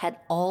trial had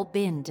all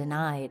been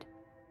denied.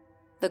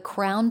 The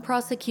Crown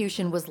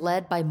prosecution was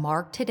led by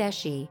Mark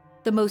Tedeschi,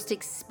 the most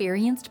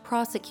experienced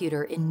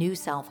prosecutor in New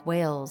South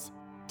Wales.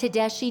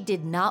 Tedeschi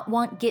did not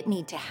want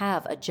Gitney to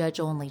have a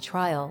judge-only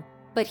trial,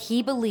 but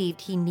he believed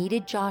he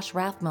needed Josh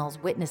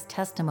Rathmell's witness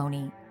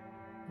testimony.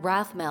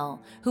 Rathmell,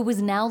 who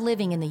was now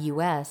living in the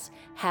U.S.,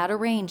 had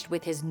arranged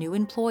with his new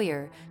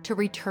employer to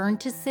return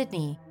to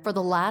Sydney for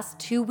the last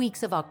 2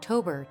 weeks of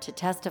October to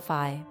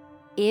testify.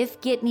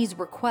 If Gitney's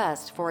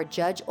request for a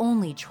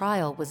judge-only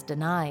trial was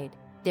denied,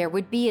 there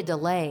would be a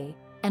delay,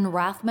 and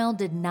Rathmell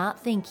did not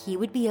think he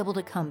would be able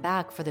to come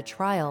back for the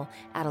trial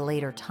at a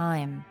later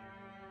time.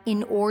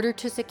 In order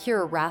to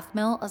secure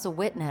Rathmell as a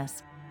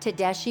witness,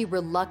 Tedeschi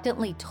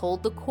reluctantly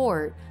told the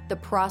court the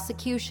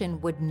prosecution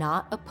would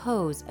not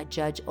oppose a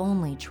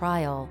judge-only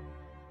trial.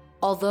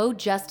 Although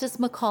Justice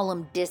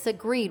McCollum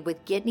disagreed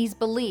with Gitney's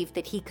belief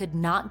that he could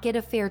not get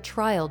a fair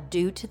trial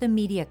due to the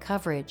media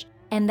coverage,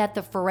 and that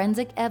the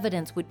forensic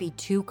evidence would be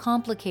too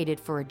complicated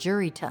for a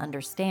jury to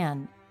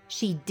understand.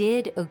 She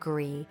did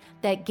agree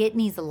that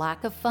Gitney's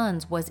lack of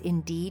funds was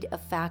indeed a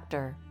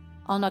factor.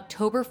 On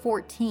October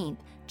 14th,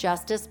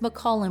 Justice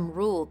McCollum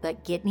ruled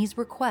that Gitney's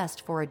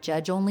request for a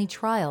judge-only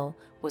trial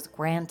was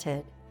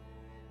granted.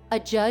 A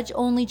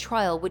judge-only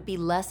trial would be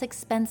less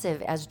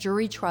expensive as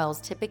jury trials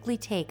typically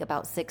take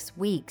about 6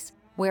 weeks,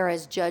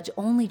 whereas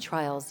judge-only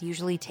trials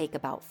usually take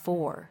about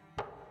 4.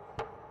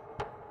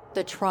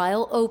 The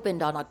trial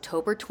opened on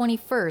October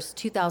 21,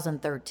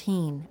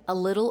 2013, a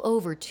little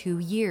over 2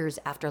 years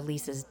after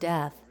Lisa's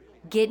death.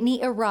 Gitney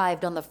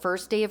arrived on the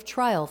first day of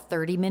trial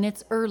 30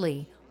 minutes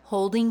early,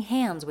 holding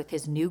hands with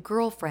his new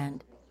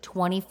girlfriend,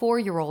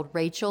 24-year-old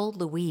Rachel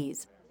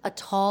Louise, a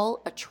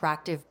tall,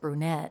 attractive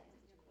brunette.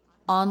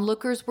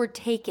 Onlookers were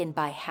taken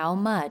by how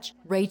much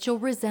Rachel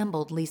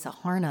resembled Lisa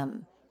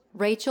Harnum.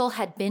 Rachel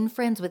had been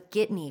friends with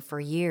Gitney for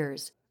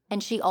years,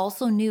 and she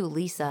also knew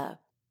Lisa.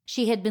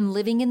 She had been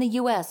living in the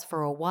U.S.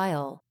 for a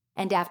while,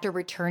 and after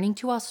returning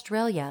to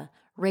Australia,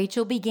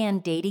 Rachel began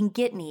dating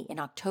Gitney in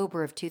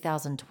October of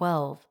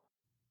 2012.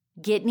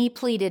 Gitney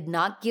pleaded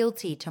not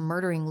guilty to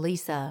murdering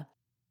Lisa.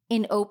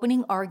 In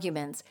opening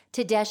arguments,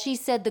 Tedeschi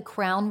said the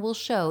Crown will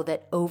show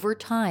that over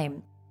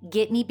time,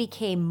 Gitney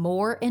became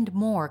more and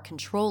more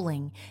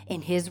controlling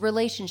in his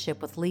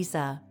relationship with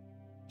Lisa.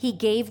 He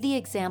gave the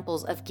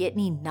examples of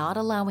Gitney not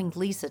allowing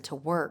Lisa to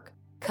work,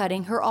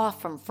 cutting her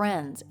off from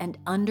friends, and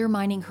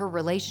undermining her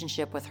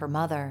relationship with her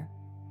mother.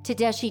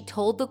 Tedeschi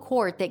told the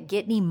court that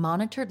Gitney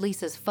monitored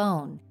Lisa's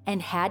phone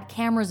and had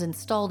cameras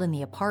installed in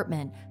the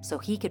apartment so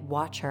he could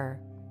watch her.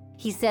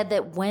 He said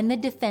that when the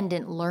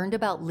defendant learned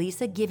about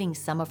Lisa giving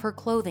some of her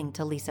clothing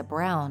to Lisa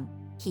Brown,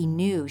 he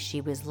knew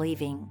she was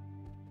leaving.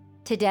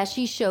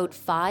 Tedeschi showed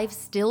 5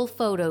 still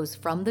photos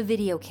from the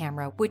video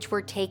camera which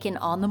were taken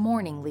on the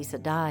morning Lisa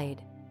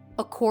died.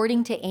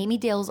 According to Amy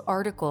Dale's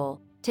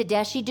article,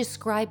 Tedeschi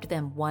described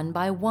them one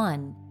by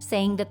one,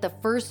 saying that the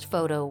first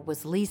photo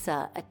was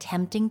Lisa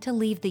attempting to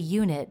leave the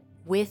unit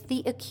with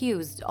the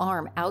accused's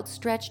arm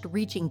outstretched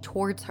reaching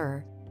towards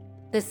her.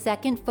 The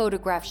second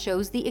photograph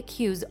shows the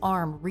accused's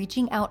arm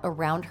reaching out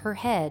around her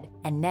head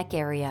and neck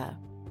area.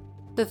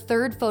 The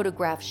third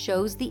photograph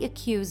shows the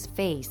accused's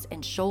face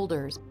and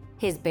shoulders,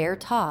 his bare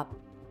top.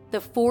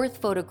 The fourth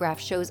photograph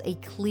shows a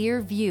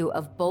clear view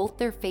of both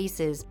their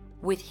faces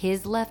with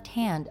his left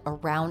hand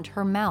around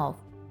her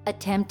mouth,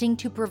 attempting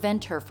to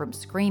prevent her from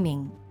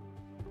screaming.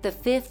 The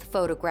fifth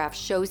photograph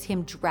shows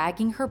him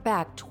dragging her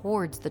back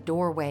towards the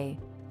doorway.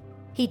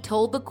 He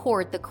told the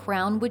court the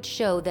Crown would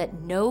show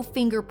that no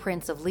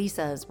fingerprints of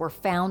Lisa's were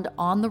found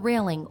on the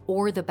railing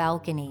or the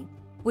balcony,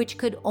 which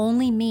could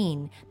only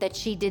mean that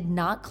she did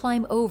not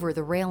climb over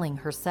the railing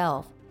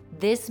herself.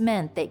 This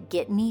meant that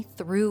Gitney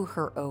threw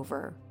her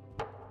over.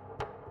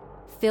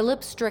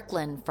 Philip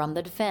Strickland from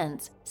the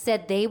defense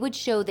said they would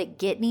show that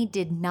Gitney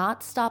did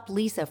not stop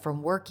Lisa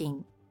from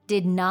working,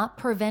 did not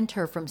prevent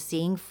her from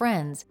seeing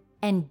friends,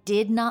 and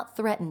did not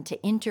threaten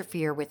to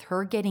interfere with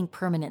her getting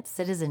permanent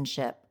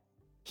citizenship.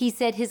 He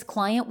said his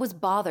client was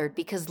bothered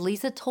because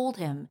Lisa told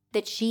him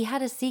that she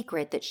had a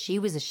secret that she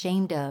was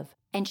ashamed of,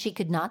 and she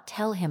could not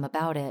tell him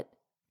about it.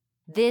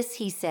 This,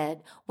 he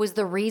said, was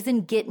the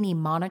reason Gitney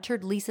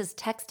monitored Lisa's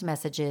text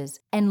messages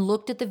and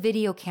looked at the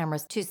video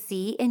cameras to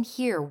see and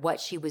hear what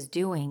she was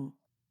doing.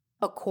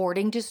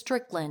 According to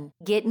Strickland,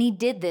 Gitney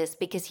did this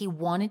because he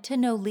wanted to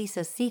know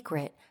Lisa's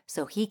secret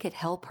so he could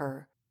help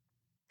her.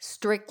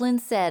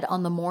 Strickland said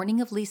on the morning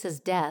of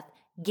Lisa's death,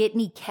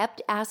 Gitney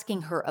kept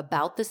asking her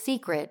about the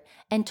secret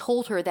and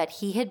told her that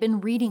he had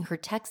been reading her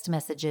text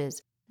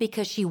messages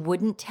because she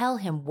wouldn't tell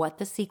him what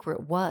the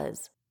secret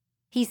was.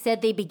 He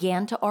said they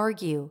began to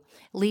argue.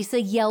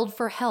 Lisa yelled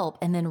for help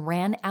and then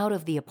ran out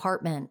of the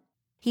apartment.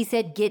 He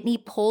said Gitney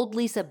pulled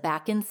Lisa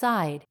back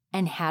inside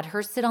and had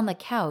her sit on the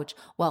couch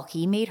while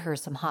he made her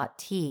some hot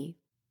tea.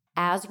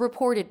 As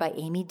reported by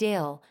Amy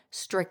Dale,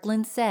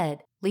 Strickland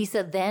said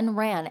Lisa then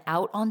ran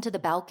out onto the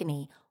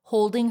balcony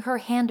holding her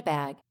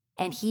handbag,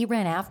 and he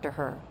ran after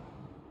her.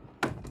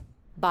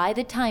 By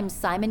the time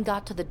Simon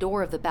got to the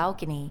door of the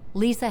balcony,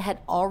 Lisa had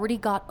already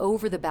got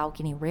over the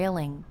balcony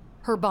railing.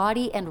 Her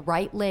body and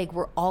right leg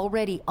were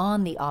already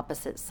on the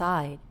opposite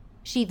side.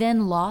 She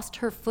then lost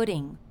her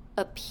footing,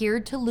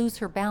 appeared to lose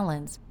her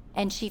balance,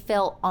 and she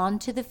fell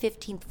onto the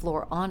 15th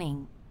floor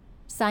awning.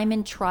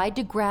 Simon tried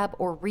to grab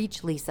or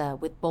reach Lisa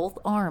with both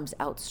arms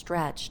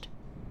outstretched.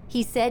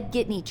 He said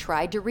Gitney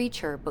tried to reach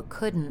her but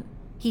couldn't.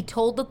 He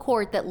told the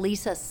court that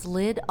Lisa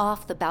slid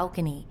off the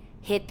balcony,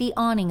 hit the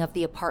awning of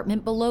the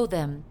apartment below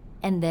them,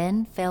 and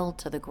then fell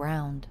to the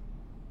ground.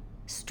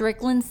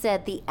 Strickland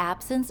said the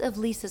absence of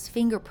Lisa's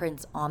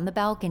fingerprints on the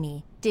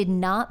balcony did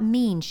not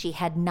mean she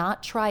had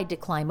not tried to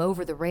climb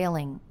over the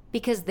railing,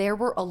 because there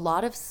were a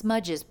lot of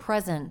smudges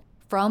present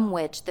from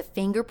which the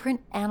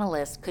fingerprint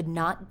analyst could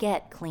not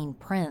get clean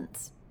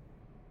prints.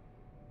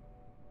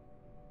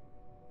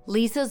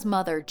 Lisa's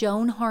mother,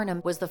 Joan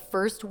Harnum, was the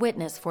first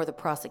witness for the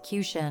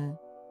prosecution.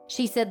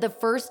 She said the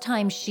first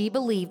time she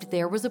believed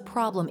there was a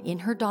problem in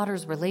her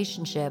daughter's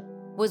relationship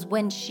was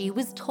when she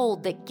was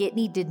told that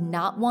Gitney did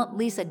not want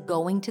Lisa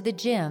going to the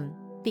gym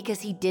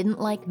because he didn't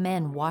like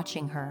men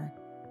watching her.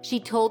 She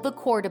told the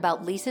court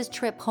about Lisa's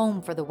trip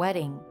home for the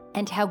wedding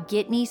and how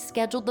Gitney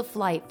scheduled the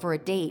flight for a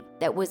date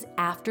that was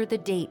after the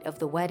date of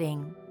the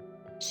wedding.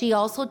 She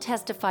also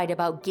testified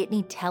about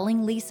Gitney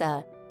telling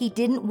Lisa he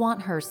didn't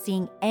want her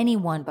seeing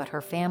anyone but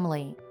her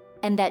family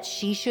and that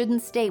she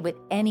shouldn't stay with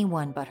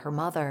anyone but her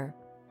mother.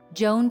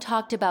 Joan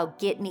talked about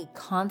Gitney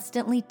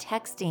constantly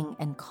texting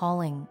and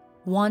calling,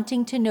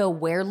 wanting to know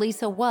where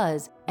Lisa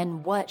was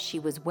and what she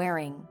was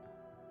wearing.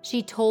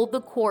 She told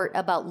the court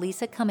about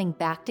Lisa coming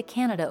back to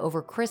Canada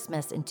over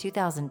Christmas in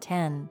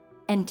 2010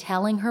 and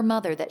telling her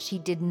mother that she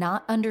did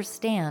not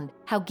understand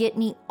how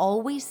Gitney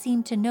always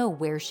seemed to know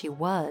where she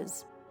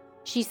was.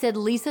 She said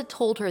Lisa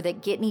told her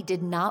that Gitney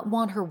did not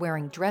want her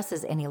wearing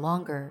dresses any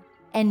longer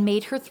and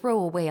made her throw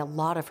away a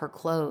lot of her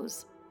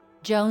clothes.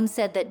 Joan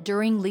said that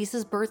during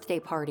Lisa's birthday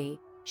party,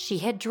 she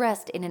had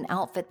dressed in an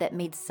outfit that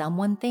made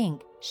someone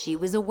think she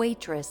was a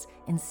waitress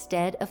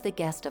instead of the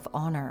guest of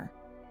honor.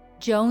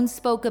 Joan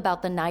spoke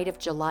about the night of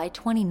July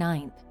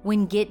 29th,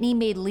 when Gitney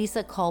made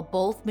Lisa call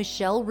both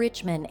Michelle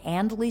Richmond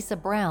and Lisa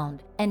Brown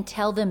and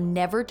tell them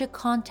never to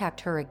contact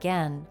her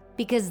again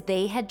because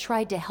they had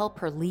tried to help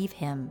her leave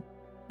him.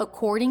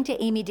 According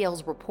to Amy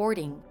Dale's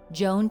reporting,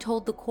 Joan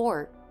told the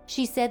court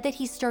she said that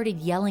he started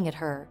yelling at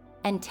her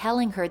and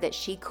telling her that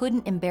she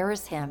couldn't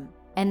embarrass him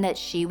and that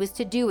she was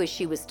to do as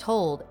she was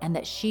told and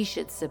that she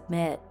should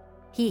submit.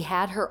 He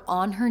had her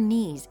on her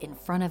knees in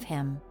front of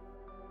him.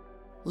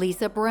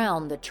 Lisa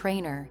Brown, the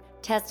trainer,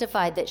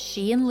 testified that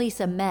she and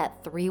Lisa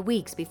met 3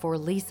 weeks before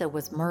Lisa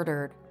was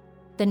murdered.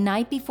 The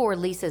night before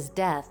Lisa's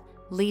death,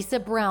 Lisa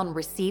Brown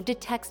received a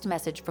text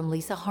message from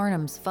Lisa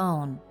Harnum's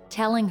phone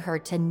telling her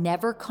to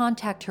never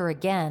contact her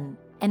again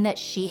and that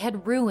she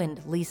had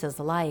ruined Lisa's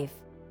life.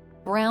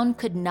 Brown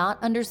could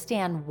not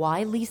understand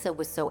why Lisa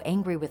was so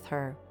angry with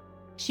her.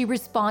 She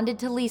responded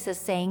to Lisa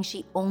saying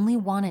she only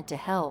wanted to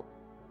help.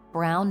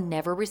 Brown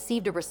never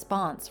received a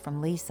response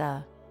from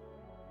Lisa.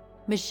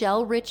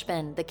 Michelle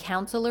Richmond, the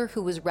counselor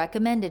who was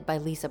recommended by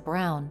Lisa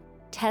Brown,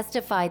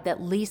 testified that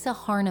Lisa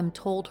Harnum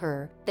told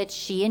her that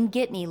she and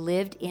Gitney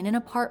lived in an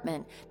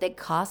apartment that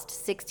cost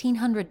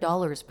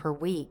 $1,600 per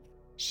week.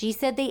 She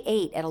said they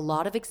ate at a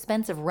lot of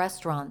expensive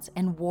restaurants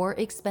and wore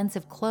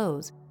expensive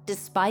clothes,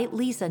 despite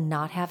Lisa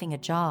not having a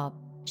job.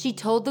 She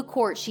told the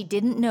court she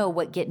didn't know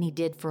what Gitney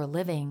did for a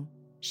living.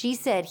 She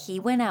said he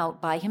went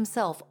out by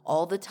himself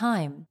all the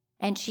time,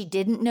 and she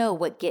didn't know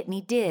what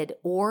Gitney did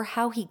or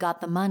how he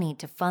got the money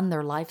to fund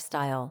their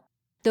lifestyle,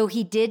 though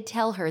he did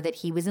tell her that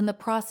he was in the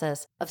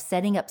process of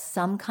setting up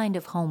some kind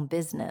of home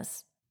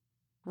business.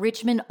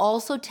 Richmond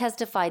also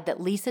testified that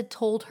Lisa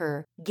told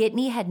her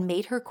Gitney had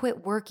made her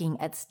quit working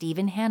at Steve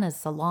and Hannah's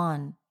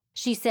salon.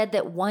 She said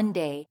that one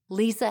day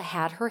Lisa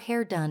had her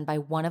hair done by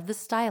one of the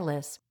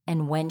stylists,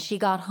 and when she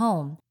got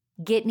home,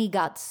 Gitney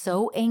got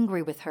so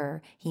angry with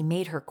her he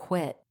made her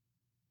quit.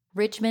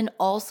 Richmond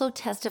also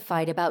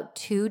testified about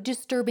 2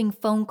 disturbing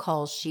phone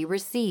calls she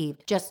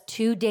received just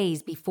 2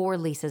 days before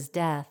Lisa's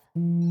death.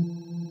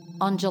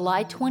 On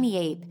July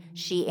 28th,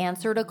 she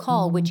answered a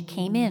call which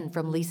came in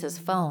from Lisa's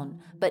phone,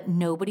 but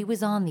nobody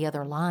was on the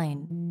other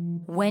line.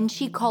 When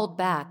she called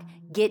back,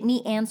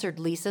 Gitney answered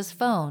Lisa's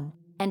phone,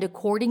 and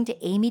according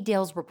to Amy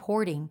Dale's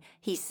reporting,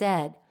 he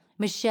said,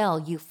 "Michelle,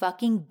 you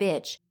fucking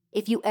bitch.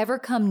 If you ever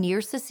come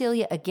near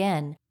Cecilia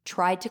again,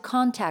 try to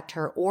contact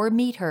her or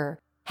meet her,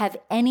 have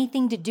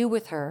anything to do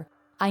with her,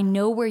 I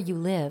know where you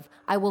live.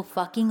 I will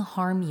fucking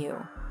harm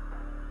you."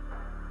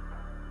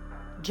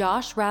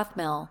 Josh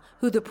Rathmel,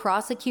 who the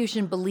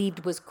prosecution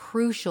believed was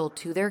crucial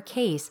to their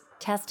case,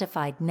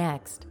 testified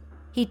next.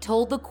 He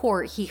told the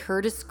court he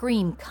heard a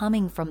scream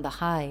coming from the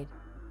hide.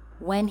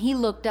 When he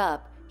looked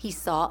up, he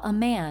saw a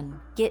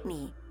man,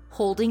 Gitney,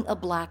 holding a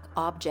black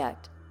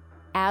object.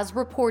 As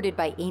reported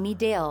by Amy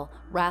Dale,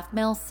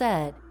 Rathmel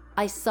said,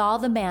 "I saw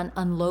the man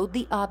unload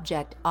the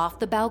object off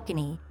the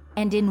balcony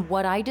and in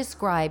what I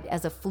described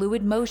as a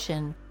fluid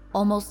motion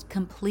almost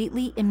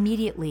completely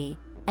immediately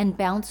and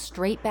bounced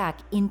straight back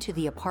into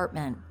the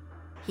apartment.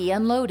 He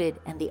unloaded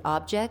and the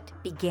object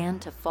began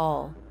to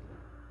fall."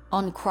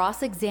 On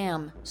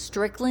cross-exam,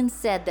 Strickland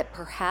said that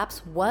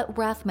perhaps what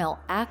Rathmel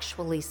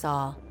actually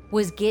saw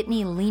was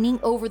Gitney leaning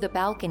over the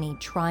balcony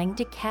trying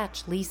to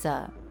catch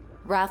Lisa.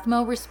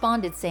 Rathmel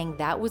responded saying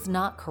that was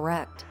not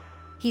correct.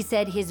 He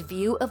said his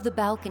view of the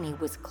balcony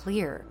was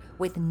clear,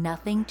 with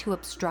nothing to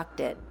obstruct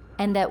it,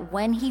 and that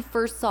when he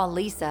first saw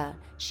Lisa,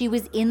 she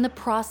was in the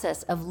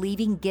process of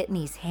leaving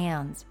Gitney's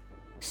hands.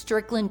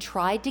 Strickland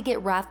tried to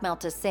get Rathmel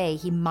to say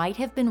he might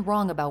have been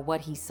wrong about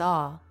what he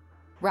saw.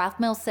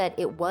 Rathmel said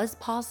it was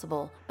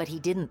possible, but he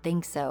didn't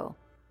think so.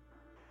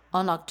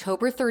 On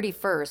October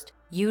 31st,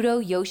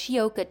 Yuto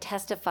Yoshioka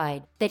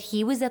testified that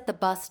he was at the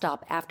bus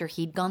stop after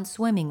he'd gone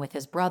swimming with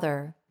his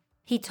brother.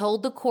 He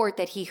told the court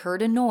that he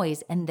heard a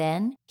noise and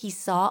then he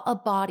saw a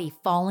body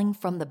falling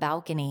from the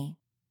balcony.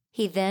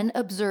 He then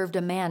observed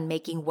a man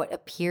making what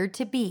appeared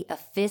to be a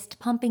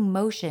fist-pumping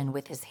motion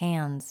with his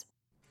hands.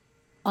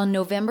 On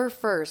November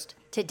 1st,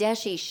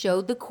 Tedeschi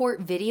showed the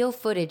court video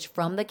footage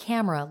from the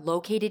camera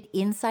located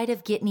inside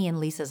of Gitney and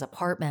Lisa's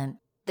apartment.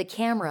 The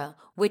camera,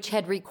 which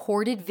had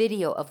recorded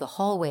video of the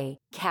hallway,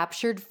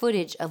 captured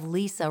footage of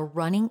Lisa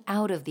running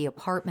out of the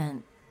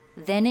apartment.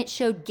 Then it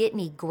showed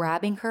Gitney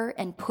grabbing her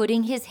and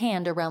putting his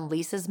hand around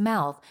Lisa's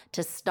mouth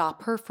to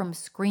stop her from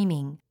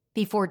screaming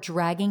before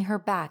dragging her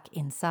back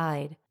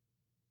inside.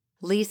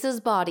 Lisa's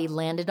body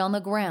landed on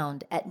the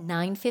ground at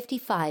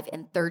 9:55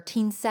 and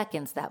 13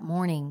 seconds that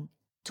morning.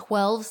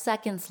 12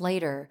 seconds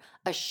later,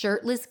 a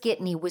shirtless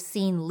Gitney was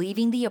seen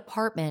leaving the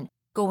apartment,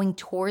 going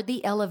toward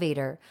the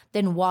elevator,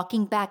 then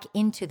walking back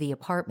into the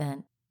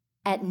apartment.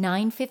 At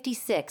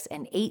 9:56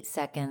 and 8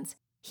 seconds,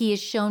 he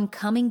is shown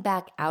coming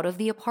back out of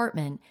the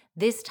apartment,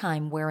 this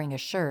time wearing a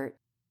shirt.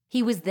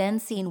 He was then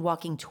seen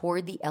walking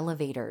toward the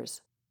elevators.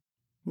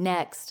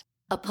 Next,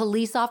 a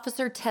police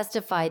officer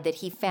testified that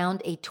he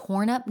found a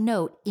torn-up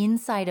note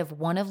inside of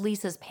one of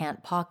Lisa's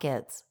pant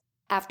pockets.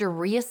 After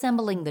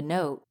reassembling the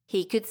note,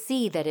 he could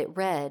see that it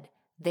read,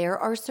 "There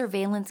are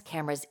surveillance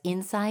cameras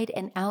inside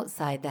and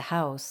outside the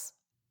house."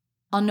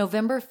 On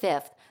November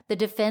 5th, the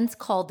defense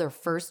called their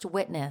first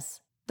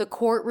witness. The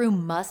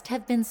courtroom must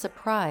have been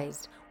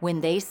surprised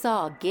when they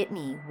saw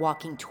Gitney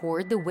walking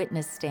toward the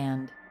witness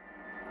stand.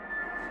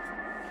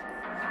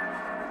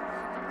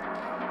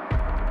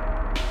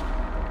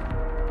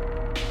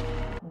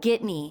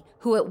 Gitney,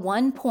 who at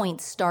one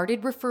point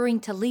started referring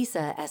to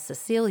Lisa as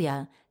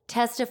Cecilia,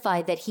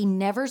 testified that he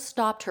never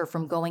stopped her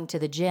from going to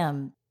the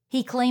gym.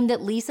 He claimed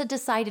that Lisa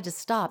decided to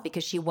stop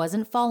because she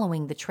wasn't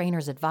following the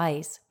trainer's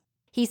advice.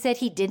 He said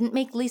he didn't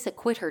make Lisa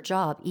quit her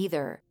job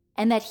either,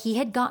 and that he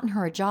had gotten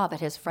her a job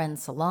at his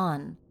friend's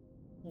salon.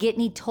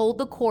 Gitney told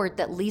the court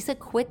that Lisa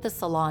quit the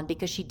salon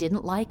because she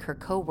didn't like her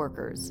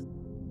co-workers.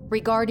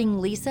 Regarding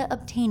Lisa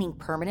obtaining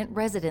permanent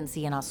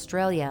residency in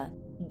Australia,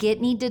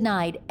 Gitney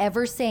denied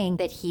ever saying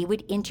that he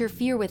would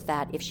interfere with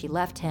that if she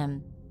left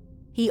him.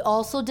 He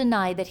also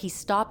denied that he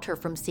stopped her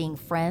from seeing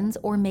friends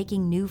or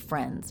making new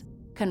friends.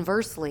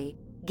 Conversely,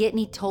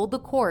 Gitney told the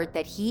court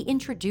that he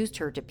introduced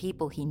her to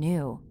people he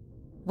knew.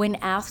 When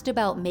asked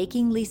about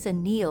making Lisa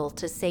kneel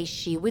to say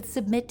she would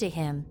submit to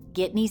him,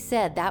 Gitney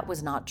said that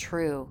was not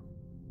true.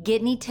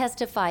 Gitney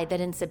testified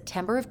that in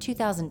September of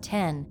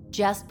 2010,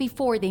 just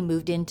before they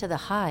moved into the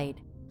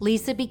Hyde,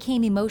 Lisa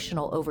became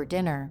emotional over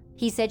dinner.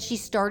 He said she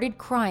started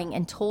crying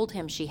and told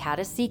him she had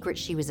a secret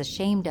she was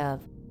ashamed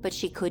of, but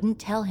she couldn't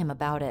tell him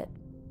about it.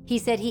 He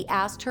said he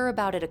asked her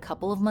about it a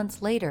couple of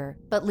months later,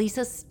 but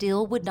Lisa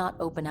still would not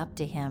open up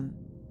to him.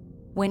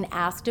 When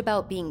asked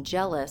about being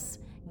jealous,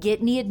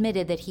 Gitney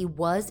admitted that he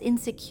was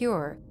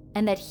insecure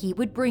and that he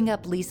would bring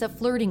up Lisa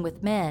flirting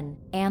with men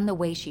and the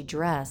way she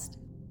dressed.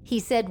 He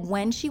said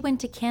when she went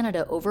to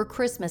Canada over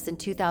Christmas in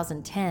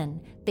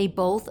 2010, they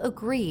both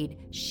agreed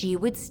she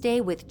would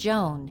stay with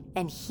Joan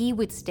and he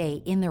would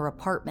stay in their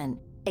apartment,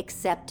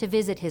 except to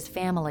visit his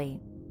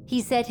family. He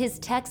said his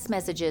text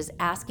messages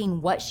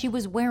asking what she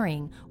was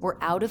wearing were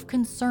out of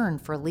concern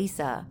for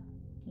Lisa.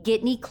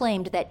 Gitney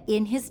claimed that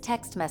in his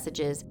text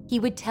messages, he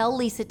would tell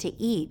Lisa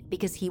to eat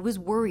because he was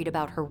worried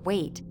about her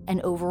weight and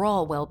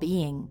overall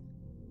well-being.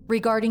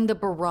 Regarding the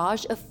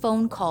barrage of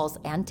phone calls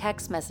and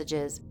text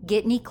messages,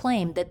 Gitney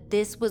claimed that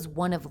this was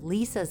one of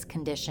Lisa's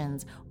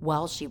conditions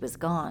while she was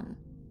gone.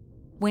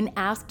 When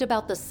asked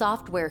about the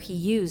software he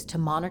used to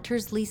monitor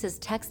Lisa's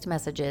text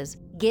messages,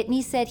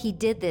 Gitney said he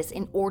did this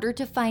in order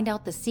to find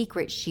out the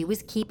secret she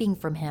was keeping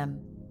from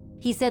him.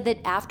 He said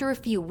that after a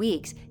few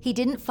weeks, he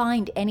didn't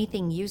find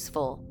anything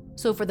useful,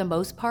 so for the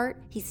most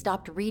part, he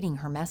stopped reading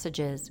her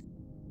messages.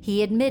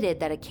 He admitted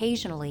that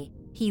occasionally,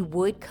 he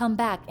would come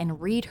back and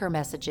read her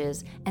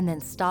messages and then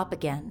stop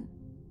again.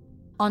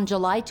 On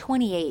July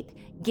 28th,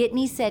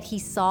 Gitney said he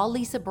saw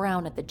Lisa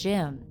Brown at the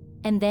gym,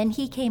 and then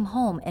he came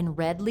home and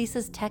read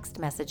Lisa's text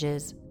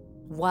messages.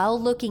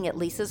 While looking at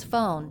Lisa's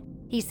phone,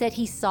 he said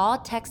he saw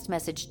a text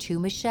message to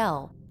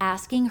Michelle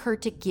asking her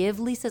to give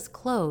Lisa's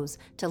clothes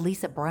to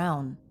Lisa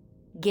Brown.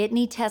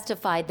 Gitney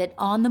testified that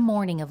on the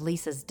morning of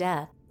Lisa's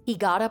death, he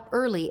got up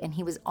early and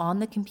he was on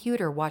the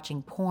computer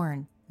watching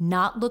porn,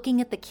 not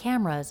looking at the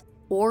cameras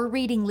or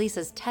reading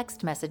Lisa's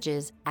text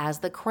messages as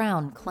the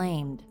Crown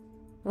claimed.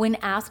 When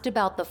asked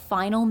about the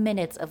final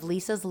minutes of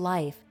Lisa's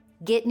life,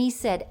 Gitney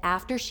said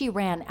after she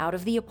ran out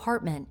of the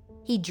apartment,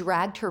 he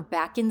dragged her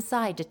back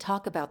inside to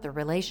talk about the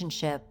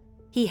relationship.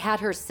 He had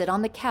her sit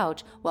on the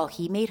couch while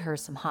he made her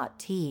some hot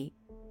tea.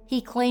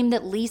 He claimed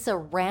that Lisa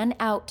ran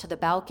out to the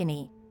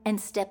balcony and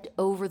stepped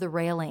over the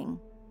railing.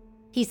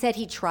 He said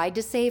he tried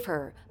to save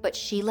her, but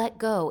she let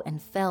go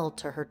and fell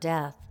to her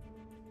death.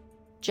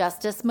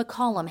 Justice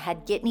McCollum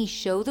had Gitney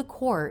show the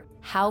court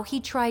how he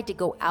tried to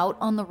go out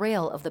on the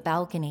rail of the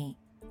balcony.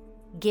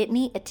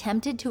 Gitney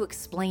attempted to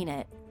explain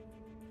it.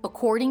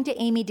 According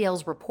to Amy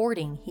Dale's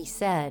reporting, he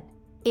said,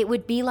 "It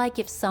would be like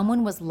if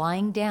someone was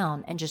lying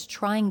down and just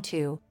trying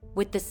to,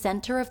 with the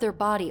center of their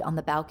body on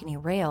the balcony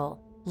rail,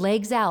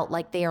 legs out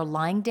like they are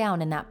lying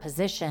down in that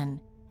position,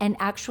 and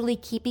actually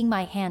keeping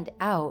my hand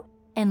out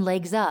and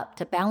legs up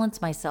to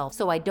balance myself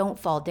so I don't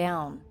fall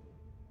down."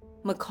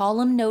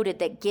 McCollum noted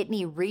that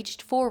Gitney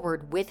reached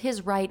forward with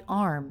his right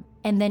arm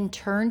and then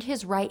turned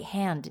his right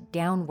hand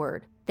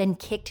downward, then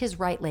kicked his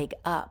right leg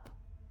up.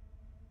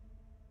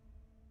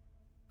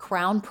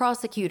 Crown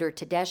Prosecutor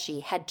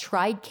Tedeschi had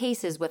tried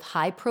cases with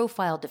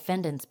high-profile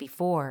defendants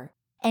before,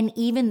 and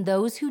even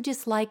those who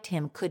disliked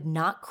him could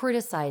not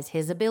criticize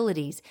his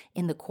abilities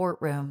in the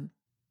courtroom.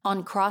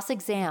 On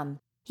cross-exam,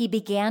 he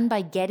began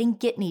by getting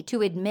Gitney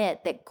to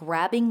admit that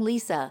grabbing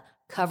Lisa,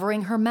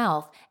 covering her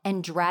mouth,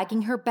 and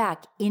dragging her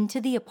back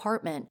into the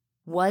apartment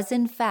was,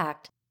 in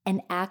fact,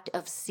 an act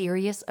of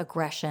serious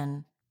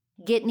aggression.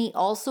 Gitney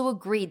also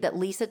agreed that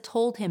Lisa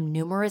told him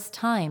numerous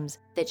times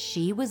that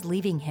she was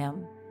leaving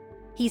him.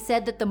 He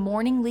said that the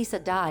morning Lisa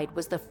died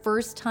was the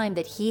first time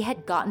that he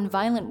had gotten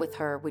violent with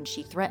her when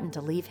she threatened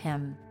to leave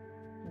him.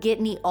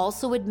 Gitney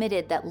also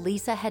admitted that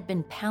Lisa had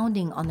been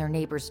pounding on their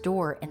neighbor's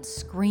door and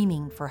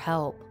screaming for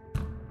help.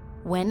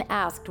 When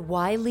asked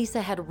why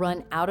Lisa had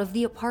run out of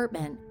the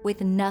apartment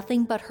with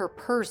nothing but her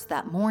purse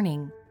that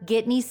morning,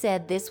 Gitney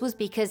said this was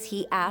because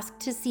he asked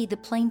to see the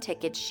plane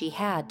tickets she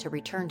had to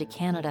return to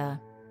Canada.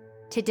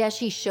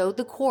 Tedeschi showed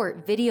the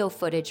court video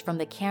footage from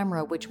the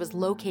camera which was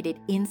located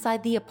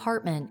inside the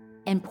apartment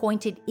and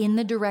pointed in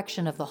the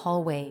direction of the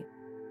hallway.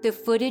 The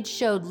footage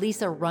showed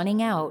Lisa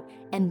running out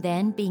and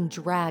then being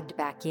dragged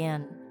back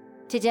in.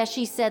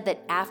 Tedeschi said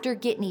that after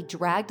Gitney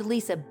dragged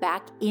Lisa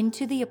back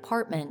into the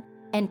apartment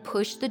and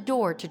pushed the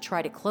door to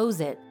try to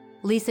close it,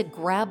 Lisa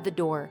grabbed the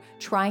door,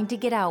 trying to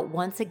get out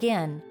once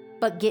again,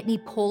 but Gitney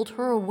pulled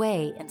her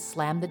away and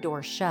slammed the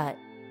door shut.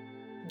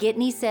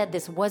 Gitney said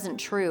this wasn't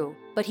true,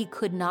 but he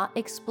could not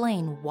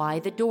explain why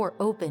the door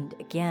opened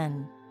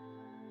again.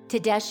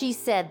 Tedeschi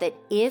said that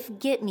if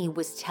Gitney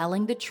was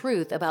telling the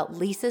truth about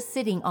Lisa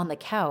sitting on the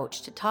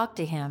couch to talk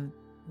to him,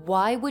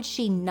 why would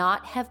she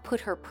not have put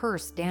her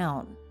purse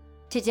down?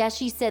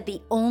 Tedeschi said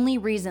the only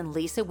reason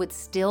Lisa would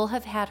still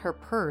have had her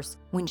purse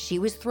when she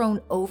was thrown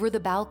over the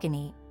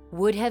balcony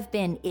would have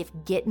been if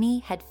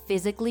Gitney had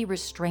physically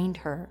restrained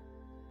her.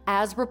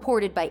 As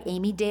reported by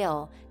Amy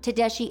Dale,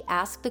 Tedeschi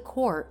asked the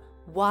court,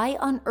 why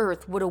on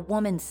earth would a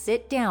woman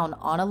sit down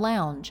on a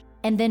lounge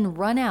and then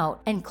run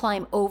out and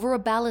climb over a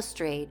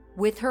balustrade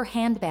with her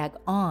handbag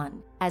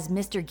on, as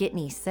Mr.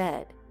 Gitney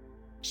said?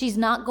 She's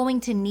not going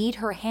to need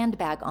her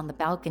handbag on the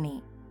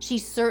balcony.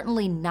 She's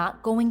certainly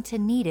not going to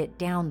need it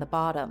down the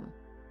bottom.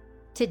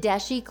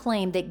 Tedeschi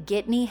claimed that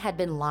Gitney had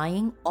been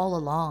lying all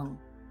along.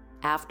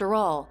 After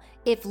all,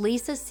 if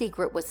Lisa's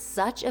secret was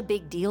such a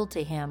big deal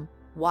to him,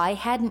 why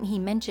hadn't he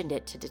mentioned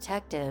it to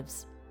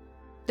detectives?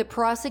 The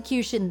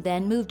prosecution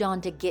then moved on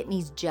to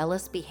Gitney's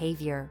jealous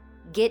behavior.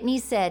 Gitney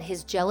said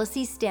his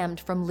jealousy stemmed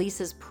from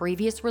Lisa's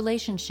previous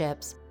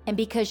relationships and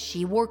because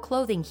she wore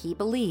clothing he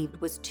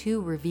believed was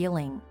too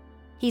revealing.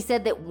 He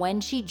said that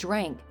when she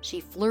drank, she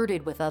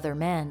flirted with other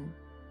men.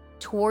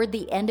 Toward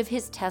the end of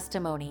his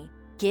testimony,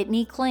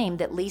 Gitney claimed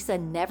that Lisa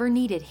never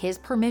needed his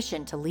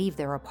permission to leave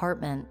their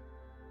apartment.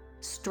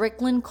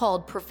 Strickland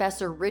called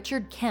Professor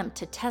Richard Kemp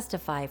to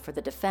testify for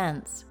the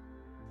defense.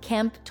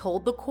 Kemp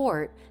told the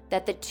court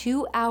that the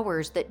 2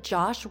 hours that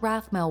Josh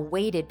Rathmel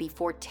waited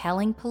before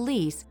telling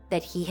police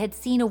that he had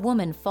seen a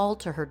woman fall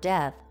to her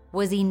death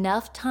was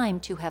enough time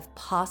to have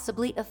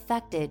possibly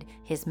affected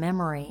his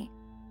memory.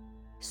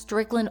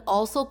 Strickland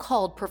also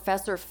called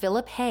Professor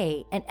Philip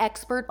Hay, an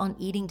expert on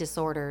eating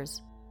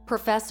disorders.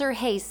 Professor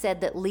Hay said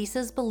that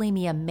Lisa's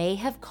bulimia may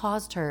have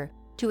caused her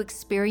to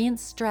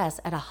experience stress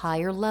at a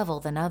higher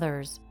level than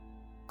others.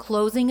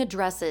 Closing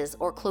addresses,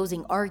 or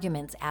closing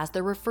arguments as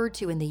they're referred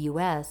to in the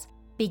U.S.,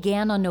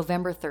 began on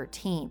November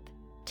 13th.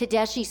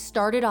 Tedeschi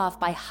started off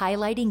by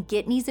highlighting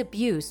Gitney's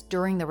abuse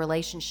during the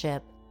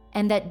relationship,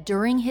 and that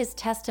during his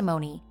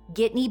testimony,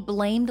 Gitney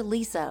blamed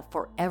Lisa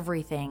for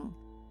everything.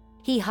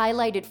 He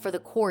highlighted for the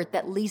court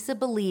that Lisa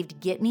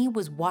believed Gitney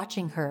was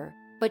watching her,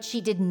 but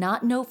she did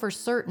not know for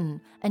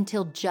certain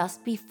until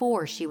just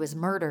before she was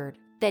murdered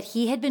that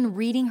he had been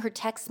reading her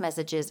text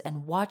messages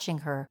and watching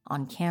her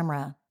on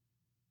camera.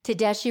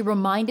 Tedeschi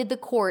reminded the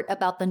court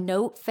about the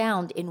note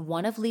found in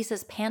one of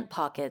Lisa's pant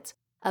pockets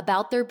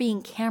about there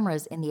being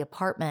cameras in the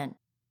apartment.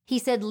 He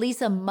said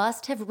Lisa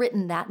must have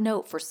written that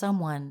note for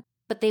someone,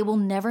 but they will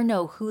never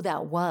know who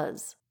that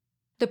was.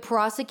 The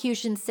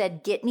prosecution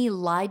said Gitney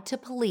lied to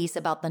police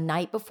about the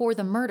night before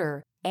the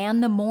murder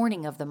and the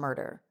morning of the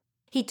murder.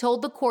 He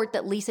told the court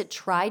that Lisa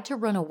tried to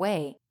run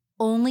away,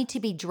 only to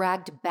be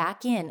dragged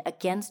back in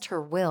against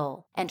her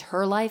will, and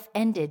her life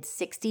ended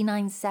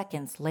 69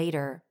 seconds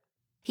later.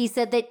 He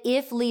said that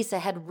if Lisa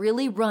had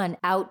really run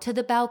out to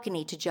the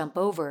balcony to jump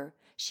over,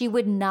 she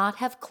would not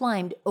have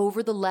climbed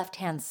over the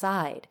left-hand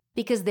side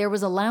because there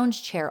was a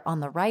lounge chair on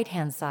the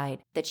right-hand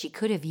side that she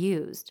could have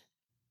used.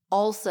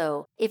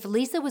 Also, if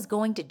Lisa was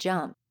going to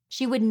jump,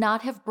 she would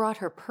not have brought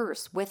her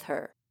purse with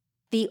her.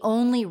 The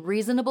only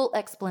reasonable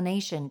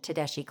explanation,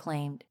 Tedeschi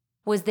claimed,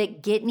 was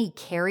that Gitney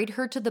carried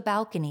her to the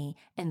balcony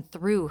and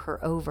threw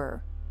her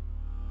over.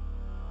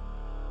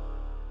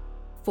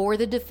 For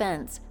the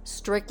defense,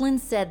 Strickland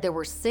said there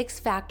were 6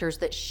 factors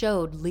that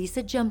showed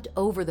Lisa jumped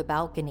over the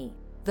balcony.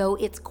 though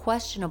it's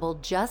questionable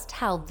just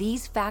how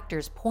these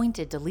factors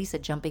pointed to Lisa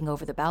jumping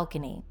over the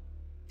balcony.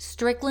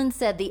 Strickland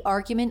said the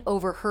argument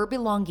over her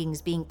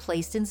belongings being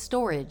placed in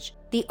storage,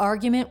 the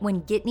argument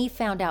when Gitney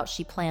found out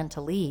she planned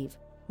to leave,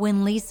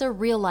 when Lisa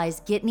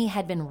realized Gitney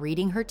had been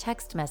reading her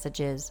text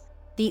messages,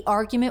 the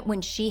argument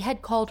when she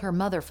had called her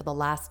mother for the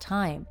last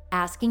time,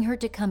 asking her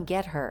to come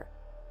get her,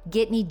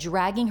 Gitney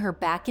dragging her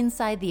back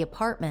inside the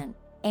apartment,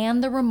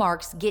 and the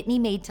remarks Gitney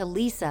made to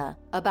Lisa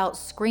about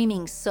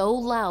screaming so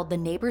loud the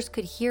neighbors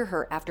could hear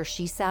her after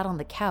she sat on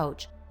the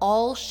couch,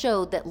 all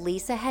showed that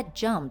Lisa had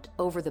jumped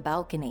over the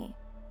balcony.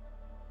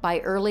 By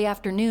early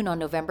afternoon on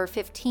November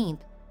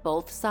 15th,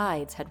 both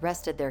sides had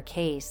rested their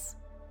case.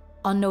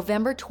 On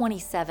November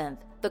 27th,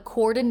 the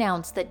court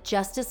announced that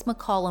Justice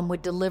McCollum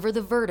would deliver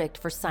the verdict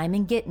for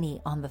Simon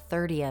Gitney on the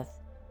 30th.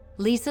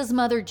 Lisa's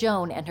mother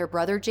Joan and her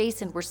brother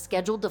Jason were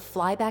scheduled to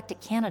fly back to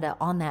Canada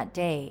on that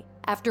day,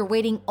 after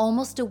waiting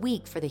almost a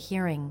week for the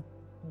hearing.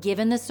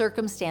 Given the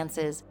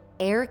circumstances,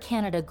 Air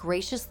Canada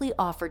graciously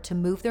offered to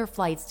move their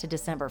flights to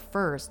December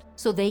 1st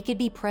so they could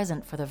be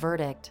present for the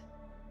verdict.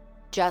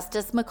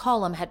 Justice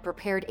McCollum had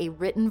prepared a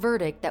written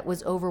verdict that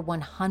was over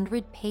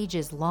 100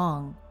 pages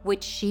long,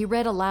 which she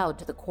read aloud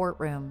to the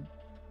courtroom.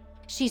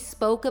 She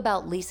spoke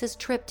about Lisa's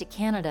trip to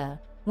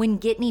Canada, when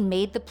Gitney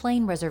made the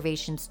plane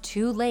reservations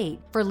too late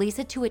for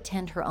Lisa to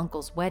attend her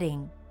uncle's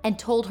wedding, and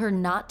told her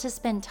not to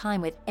spend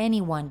time with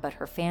anyone but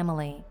her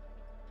family.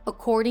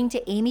 According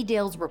to Amy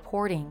Dale's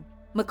reporting,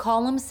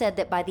 McCollum said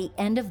that by the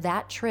end of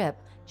that trip,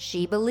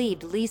 she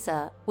believed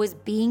Lisa was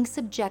being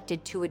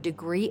subjected to a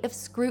degree of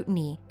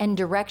scrutiny and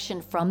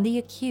direction from the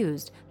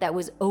accused that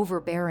was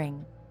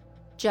overbearing.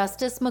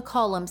 Justice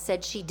McCollum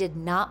said she did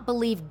not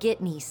believe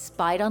Gitney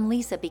spied on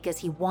Lisa because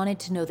he wanted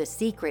to know the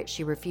secret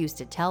she refused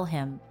to tell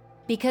him,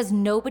 because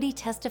nobody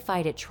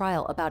testified at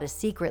trial about a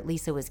secret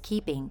Lisa was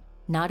keeping,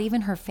 not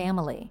even her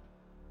family.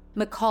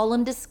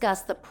 McCollum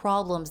discussed the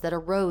problems that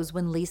arose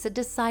when Lisa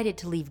decided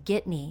to leave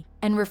Gitney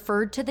and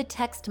referred to the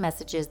text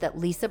messages that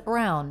Lisa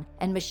Brown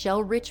and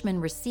Michelle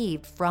Richmond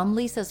received from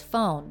Lisa's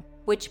phone,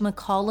 which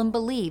McCollum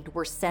believed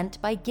were sent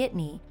by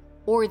Gitney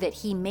or that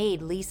he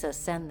made Lisa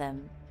send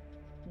them.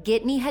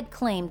 Gitney had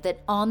claimed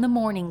that on the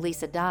morning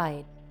Lisa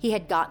died, he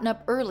had gotten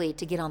up early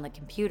to get on the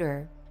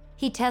computer.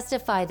 He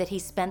testified that he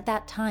spent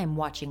that time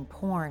watching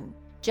porn.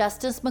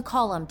 Justice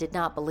McCollum did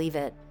not believe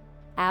it.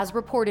 As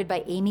reported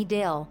by Amy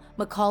Dale,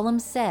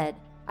 McCollum said,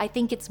 "I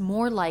think it's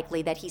more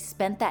likely that he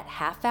spent that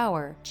half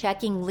hour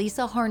checking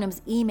Lisa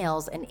Harnum's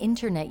emails and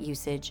internet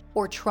usage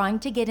or trying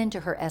to get into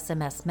her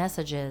SMS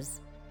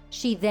messages."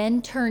 She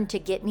then turned to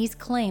Gitney's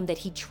claim that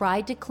he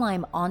tried to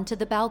climb onto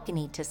the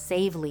balcony to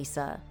save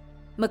Lisa.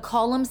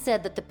 McCollum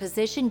said that the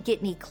position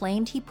Gitney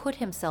claimed he put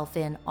himself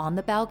in on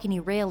the balcony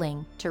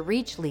railing to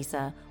reach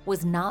Lisa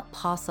was not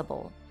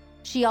possible.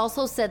 She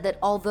also said that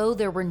although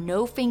there were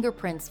no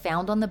fingerprints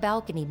found on the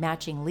balcony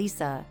matching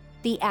Lisa,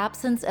 the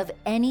absence of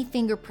any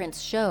fingerprints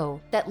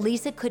show that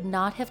Lisa could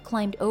not have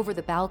climbed over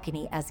the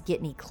balcony as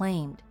Gitney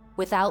claimed,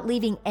 without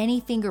leaving any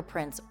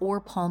fingerprints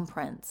or palm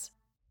prints.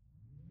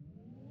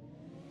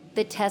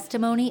 The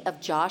testimony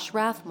of Josh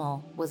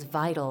Rathmel was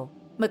vital.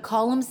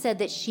 McCollum said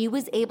that she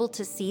was able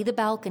to see the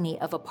balcony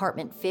of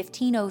apartment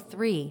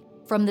 1503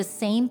 from the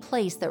same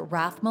place that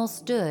Rathmel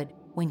stood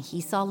when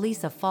he saw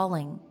Lisa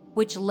falling,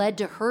 which led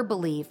to her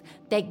belief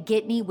that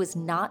Gitney was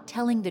not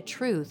telling the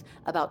truth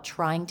about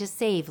trying to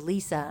save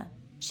Lisa.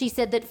 She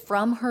said that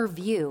from her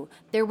view,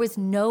 there was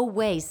no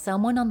way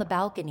someone on the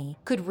balcony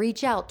could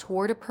reach out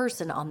toward a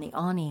person on the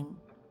awning.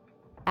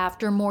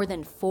 After more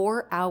than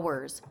 4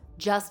 hours,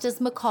 Justice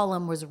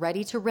McCollum was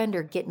ready to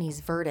render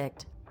Gitney's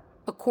verdict.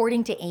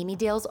 According to Amy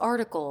Dale's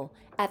article,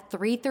 at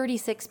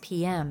 3:36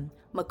 p.m.,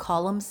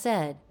 McCollum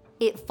said,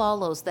 "It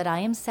follows that I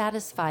am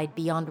satisfied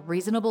beyond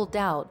reasonable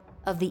doubt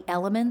of the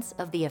elements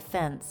of the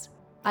offense.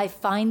 I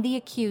find the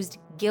accused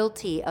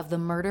guilty of the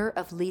murder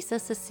of Lisa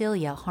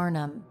Cecilia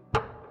Harnum."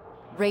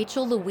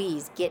 Rachel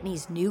Louise,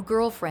 Gitney's new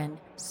girlfriend,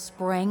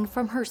 sprang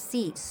from her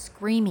seat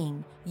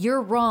screaming,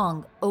 "You're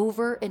wrong,"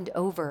 over and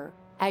over,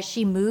 as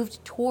she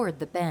moved toward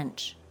the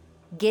bench.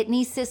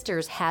 Gitney's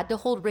sisters had to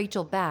hold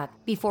Rachel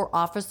back before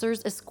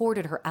officers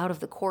escorted her out of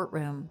the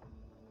courtroom.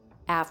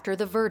 After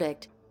the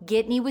verdict,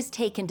 Gitney was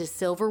taken to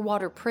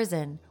Silverwater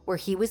Prison, where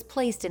he was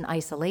placed in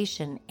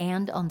isolation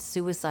and on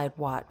suicide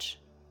watch.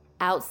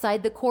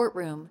 Outside the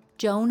courtroom,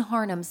 Joan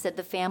Harnum said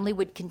the family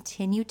would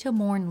continue to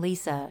mourn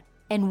Lisa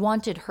and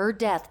wanted her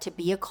death to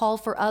be a call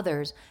for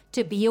others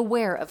to be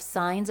aware of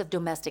signs of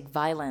domestic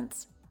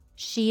violence.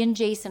 She and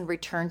Jason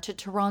returned to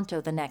Toronto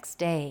the next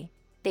day.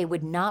 They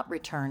would not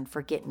return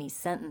for Gitney's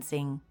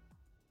sentencing.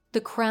 The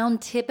Crown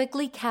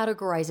typically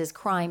categorizes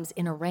crimes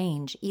in a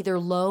range, either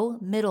low,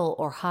 middle,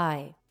 or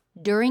high.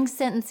 During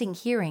sentencing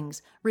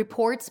hearings,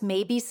 reports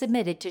may be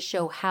submitted to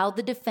show how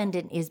the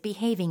defendant is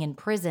behaving in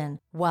prison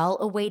while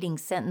awaiting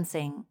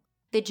sentencing.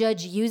 The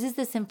judge uses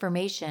this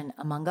information,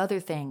 among other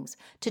things,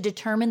 to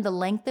determine the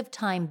length of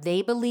time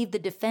they believe the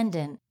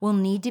defendant will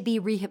need to be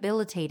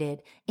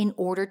rehabilitated in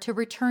order to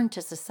return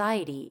to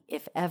society,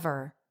 if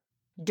ever.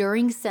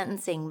 During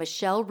sentencing,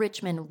 Michelle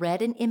Richmond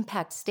read an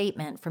impact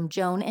statement from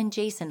Joan and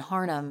Jason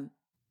Harnum.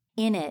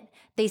 In it,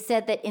 they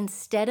said that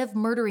instead of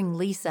murdering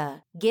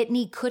Lisa,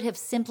 Gitney could have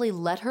simply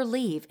let her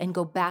leave and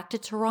go back to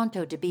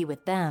Toronto to be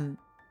with them.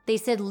 They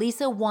said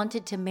Lisa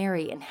wanted to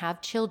marry and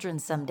have children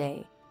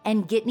someday,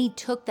 and Gitney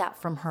took that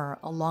from her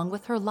along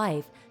with her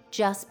life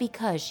just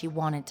because she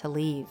wanted to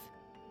leave.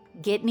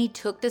 Gitney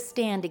took the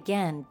stand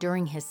again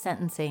during his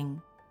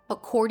sentencing.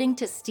 According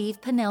to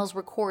Steve Pennell's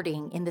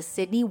recording in the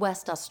Sydney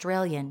West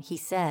Australian, he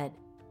said,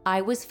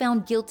 "I was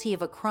found guilty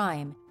of a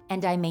crime,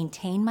 and I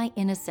maintain my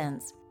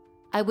innocence.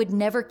 I would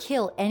never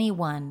kill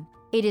anyone.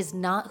 It is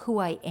not who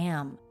I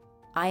am.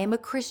 I am a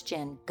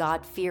Christian,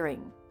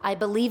 God-fearing. I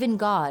believe in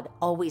God,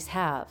 always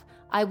have.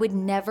 I would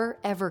never,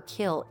 ever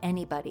kill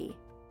anybody."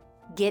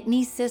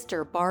 Gitney's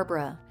sister,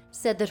 Barbara,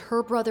 said that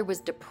her brother was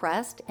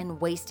depressed and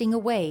wasting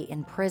away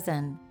in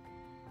prison.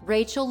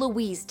 Rachel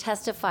Louise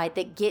testified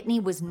that Gitney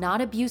was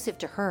not abusive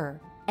to her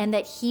and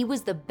that he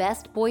was the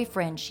best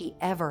boyfriend she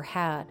ever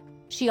had.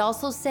 She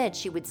also said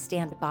she would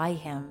stand by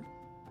him.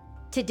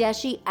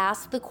 Tedeschi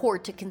asked the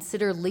court to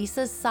consider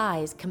Lisa's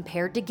size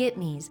compared to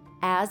Gitney's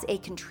as a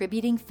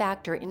contributing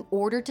factor in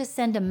order to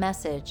send a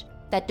message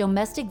that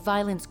domestic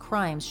violence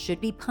crimes should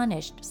be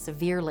punished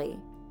severely.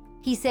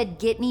 He said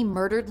Gitney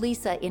murdered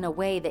Lisa in a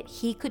way that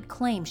he could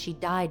claim she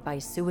died by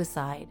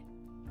suicide.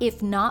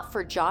 If not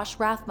for Josh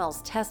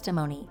Rathmell's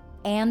testimony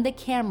and the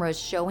cameras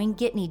showing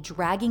Gitney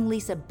dragging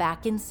Lisa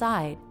back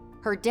inside,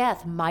 her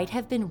death might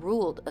have been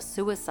ruled a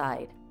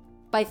suicide.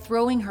 By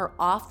throwing her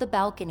off the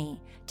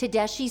balcony,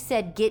 Tedeschi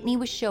said Gitney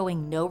was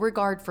showing no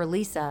regard for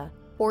Lisa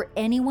or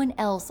anyone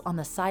else on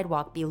the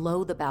sidewalk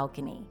below the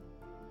balcony.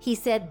 He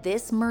said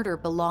this murder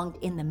belonged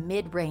in the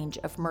mid-range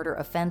of murder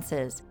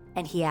offenses,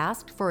 and he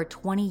asked for a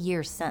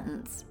 20-year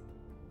sentence.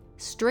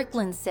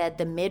 Strickland said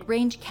the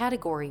mid-range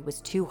category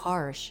was too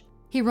harsh.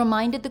 He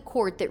reminded the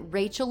court that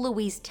Rachel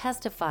Louise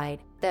testified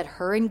that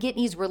her and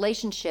Gitney's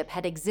relationship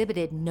had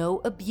exhibited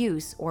no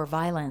abuse or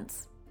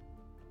violence.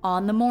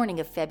 On the morning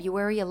of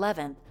February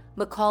 11th,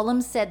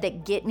 McCollum said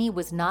that Gitney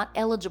was not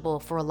eligible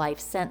for a life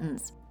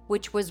sentence,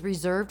 which was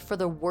reserved for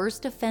the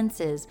worst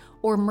offenses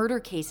or murder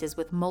cases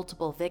with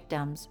multiple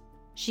victims.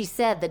 She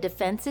said the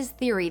defense's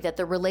theory that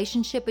the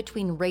relationship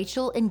between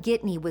Rachel and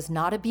Gitney was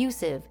not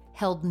abusive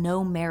held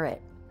no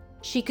merit.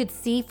 She could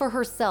see for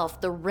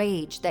herself the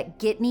rage that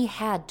Gitney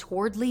had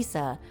toward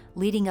Lisa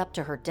leading up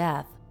to her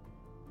death.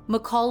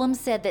 McCollum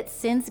said that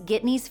since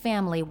Gitney's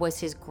family was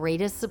his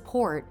greatest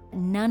support,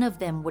 none of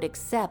them would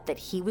accept that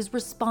he was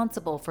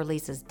responsible for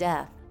Lisa's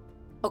death.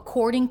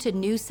 According to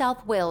New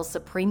South Wales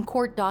Supreme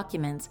Court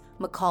documents,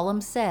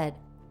 McCollum said,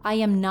 "I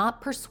am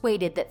not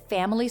persuaded that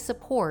family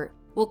support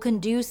will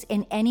conduce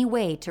in any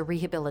way to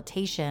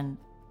rehabilitation.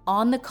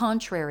 On the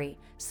contrary,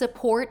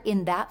 support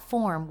in that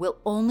form will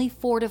only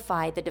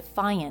fortify the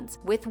defiance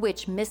with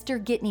which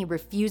Mr. Gitney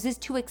refuses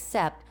to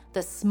accept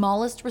the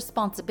smallest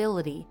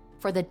responsibility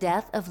for the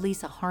death of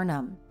Lisa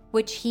Harnum,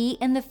 which he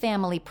and the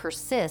family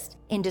persist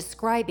in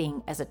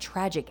describing as a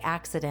tragic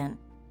accident.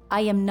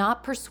 I am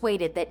not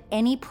persuaded that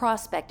any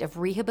prospect of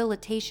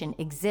rehabilitation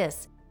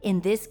exists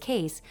in this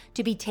case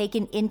to be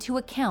taken into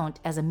account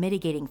as a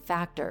mitigating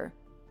factor."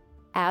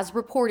 As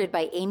reported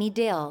by Amy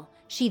Dale,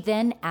 she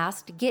then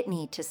asked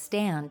Gitney to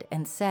stand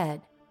and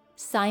said,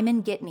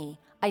 "Simon Gitney,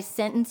 I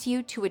sentence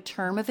you to a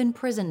term of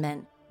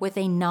imprisonment with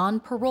a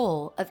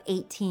non-parole of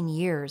 18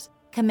 years,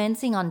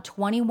 commencing on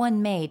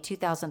 21 May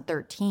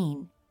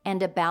 2013,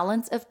 and a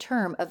balance of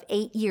term of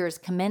 8 years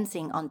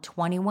commencing on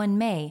 21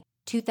 May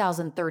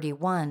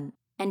 2031,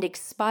 and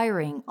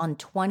expiring on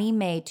 20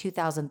 May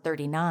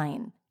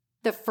 2039.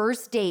 The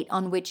first date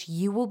on which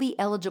you will be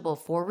eligible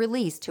for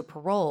release to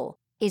parole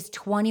is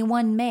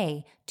 21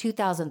 May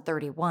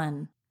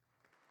 2031.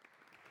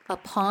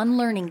 Upon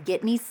learning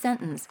Gitney's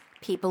sentence,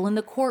 people in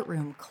the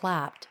courtroom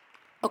clapped.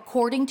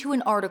 According to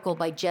an article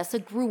by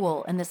Jessa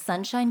Gruel in the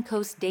Sunshine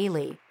Coast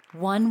Daily,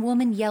 one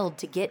woman yelled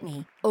to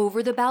Gitney,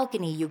 "Over the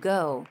balcony you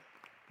go."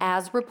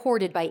 As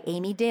reported by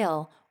Amy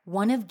Dale,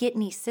 one of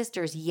Gitney's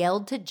sisters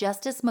yelled to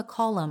Justice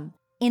McCollum,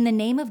 "In the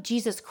name of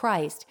Jesus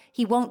Christ,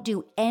 he won't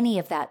do any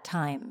of that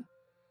time."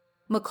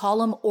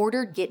 McCollum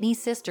ordered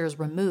Gitney's sisters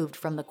removed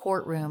from the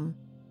courtroom.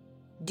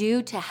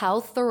 Due to how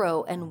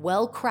thorough and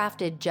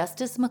well-crafted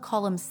Justice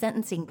McCollum's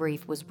sentencing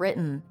brief was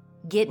written,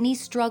 Gitney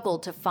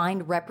struggled to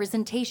find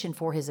representation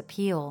for his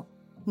appeal.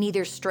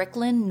 Neither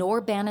Strickland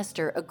nor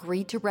Bannister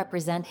agreed to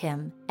represent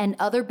him, and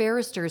other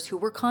barristers who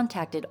were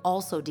contacted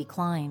also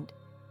declined.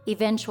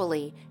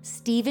 Eventually,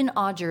 Stephen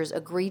Odgers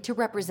agreed to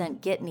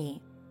represent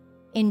Gitney.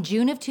 In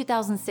June of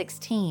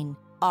 2016,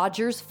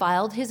 Odgers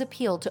filed his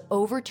appeal to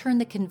overturn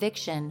the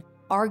conviction,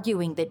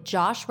 arguing that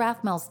Josh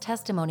Rathmell's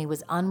testimony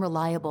was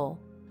unreliable.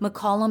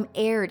 McCollum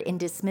erred in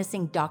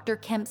dismissing Dr.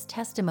 Kemp's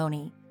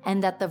testimony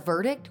and that the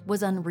verdict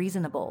was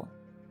unreasonable.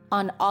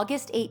 On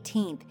August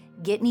 18th,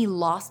 Gitney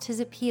lost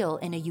his appeal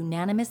in a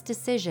unanimous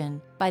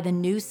decision by the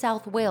New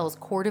South Wales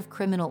Court of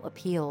Criminal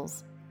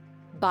Appeals.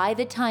 By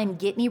the time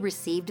Gitney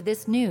received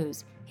this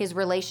news, his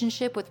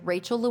relationship with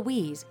Rachel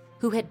Louise,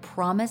 who had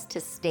promised to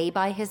stay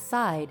by his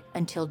side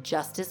until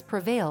justice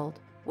prevailed,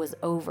 was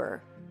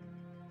over.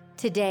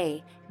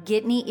 Today,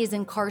 Gitney is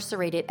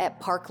incarcerated at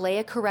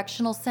Parklea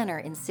Correctional Center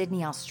in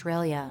Sydney,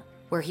 Australia,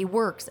 where he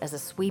works as a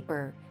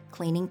sweeper,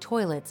 cleaning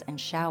toilets and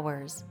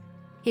showers.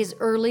 His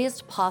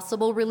earliest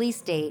possible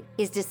release date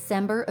is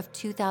December of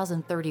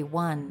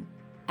 2031.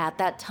 At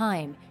that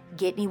time,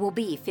 Gitney will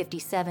be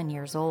 57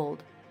 years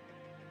old.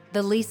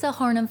 The Lisa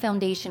Harnum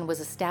Foundation was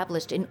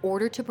established in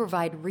order to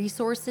provide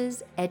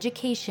resources,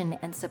 education,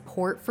 and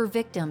support for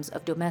victims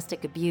of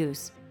domestic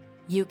abuse.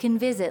 You can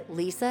visit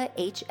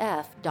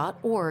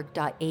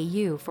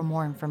lisahf.org.au for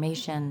more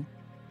information.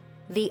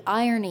 The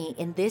irony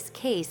in this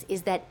case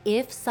is that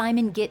if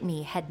Simon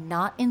Gitney had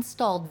not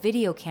installed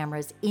video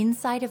cameras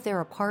inside of their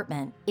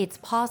apartment, it's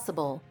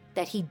possible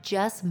that he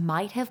just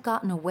might have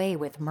gotten away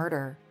with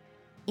murder.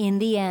 In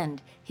the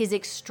end, his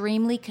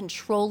extremely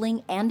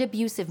controlling and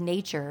abusive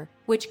nature,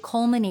 which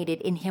culminated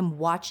in him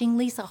watching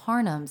Lisa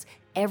Harnum's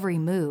every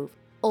move,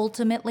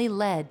 ultimately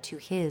led to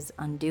his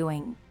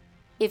undoing.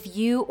 If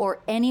you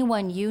or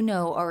anyone you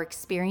know are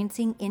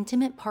experiencing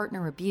intimate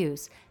partner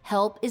abuse,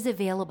 help is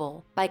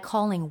available by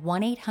calling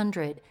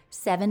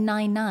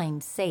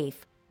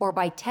 1-800-799-SAFE or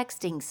by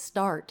texting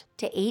START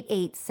to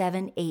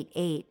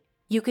 88788.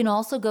 You can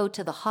also go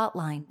to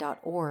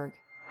thehotline.org.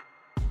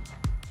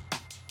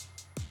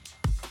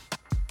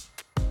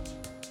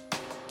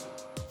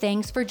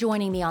 Thanks for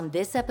joining me on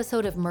this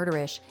episode of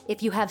Murderish.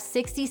 If you have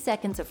 60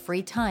 seconds of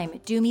free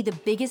time, do me the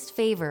biggest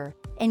favor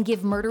and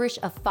give Murderish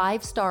a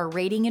 5-star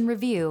rating and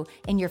review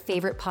in your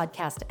favorite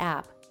podcast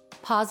app.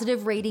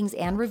 Positive ratings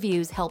and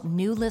reviews help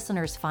new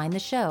listeners find the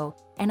show,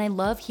 and I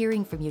love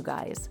hearing from you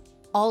guys.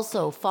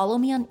 Also, follow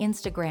me on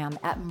Instagram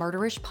at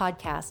Murderish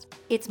Podcast.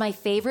 It's my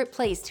favorite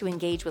place to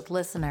engage with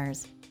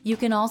listeners. You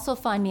can also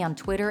find me on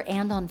Twitter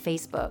and on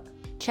Facebook.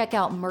 Check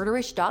out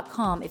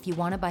murderish.com if you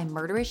want to buy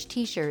Murderish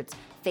t-shirts,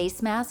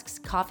 face masks,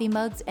 coffee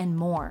mugs, and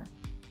more.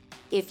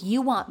 If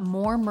you want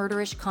more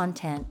Murderish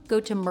content, go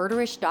to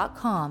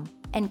murderish.com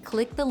and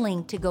click the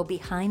link to go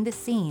behind the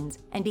scenes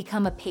and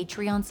become a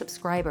Patreon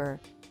subscriber.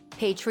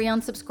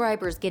 Patreon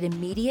subscribers get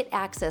immediate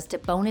access to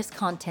bonus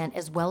content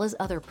as well as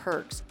other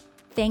perks.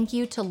 Thank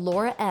you to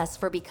Laura S.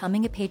 for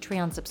becoming a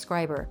Patreon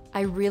subscriber.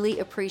 I really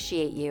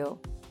appreciate you.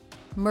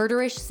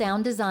 Murderish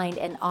sound design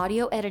and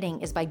audio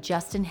editing is by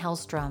Justin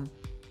Hellstrom.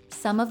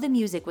 Some of the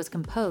music was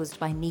composed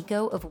by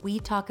Nico of We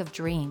Talk of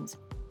Dreams.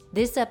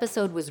 This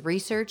episode was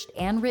researched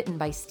and written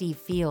by Steve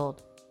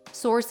Field.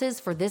 Sources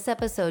for this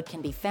episode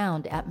can be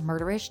found at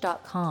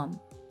murderish.com.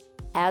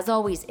 As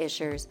always,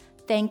 Ishers,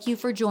 thank you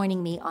for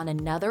joining me on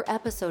another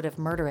episode of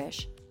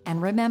Murderish.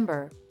 And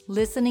remember,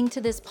 listening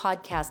to this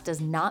podcast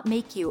does not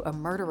make you a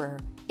murderer.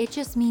 It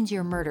just means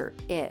you're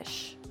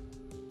murder-ish.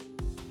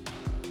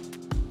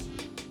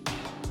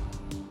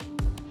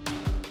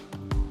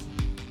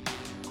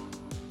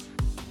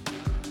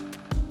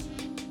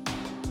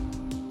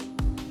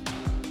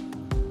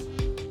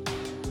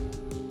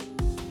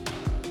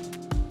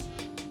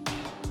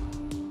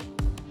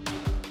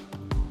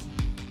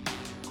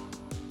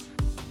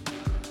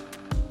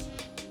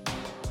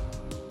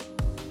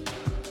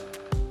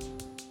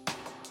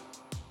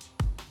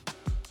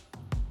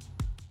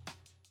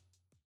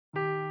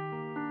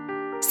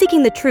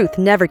 Seeking the truth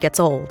never gets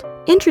old.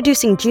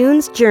 Introducing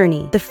June's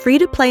Journey, the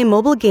free-to-play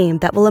mobile game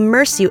that will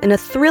immerse you in a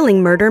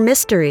thrilling murder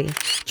mystery.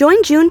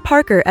 Join June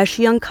Parker as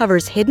she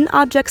uncovers hidden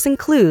objects and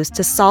clues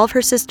to solve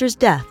her sister's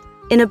death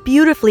in a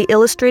beautifully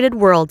illustrated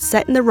world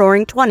set in the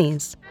Roaring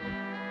 '20s.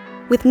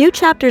 With new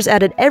chapters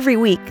added every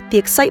week, the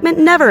excitement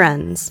never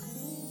ends.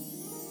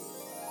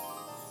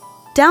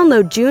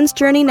 Download June's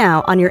Journey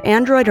now on your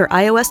Android or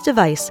iOS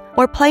device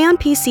or play on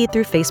PC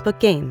through Facebook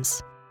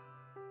Games.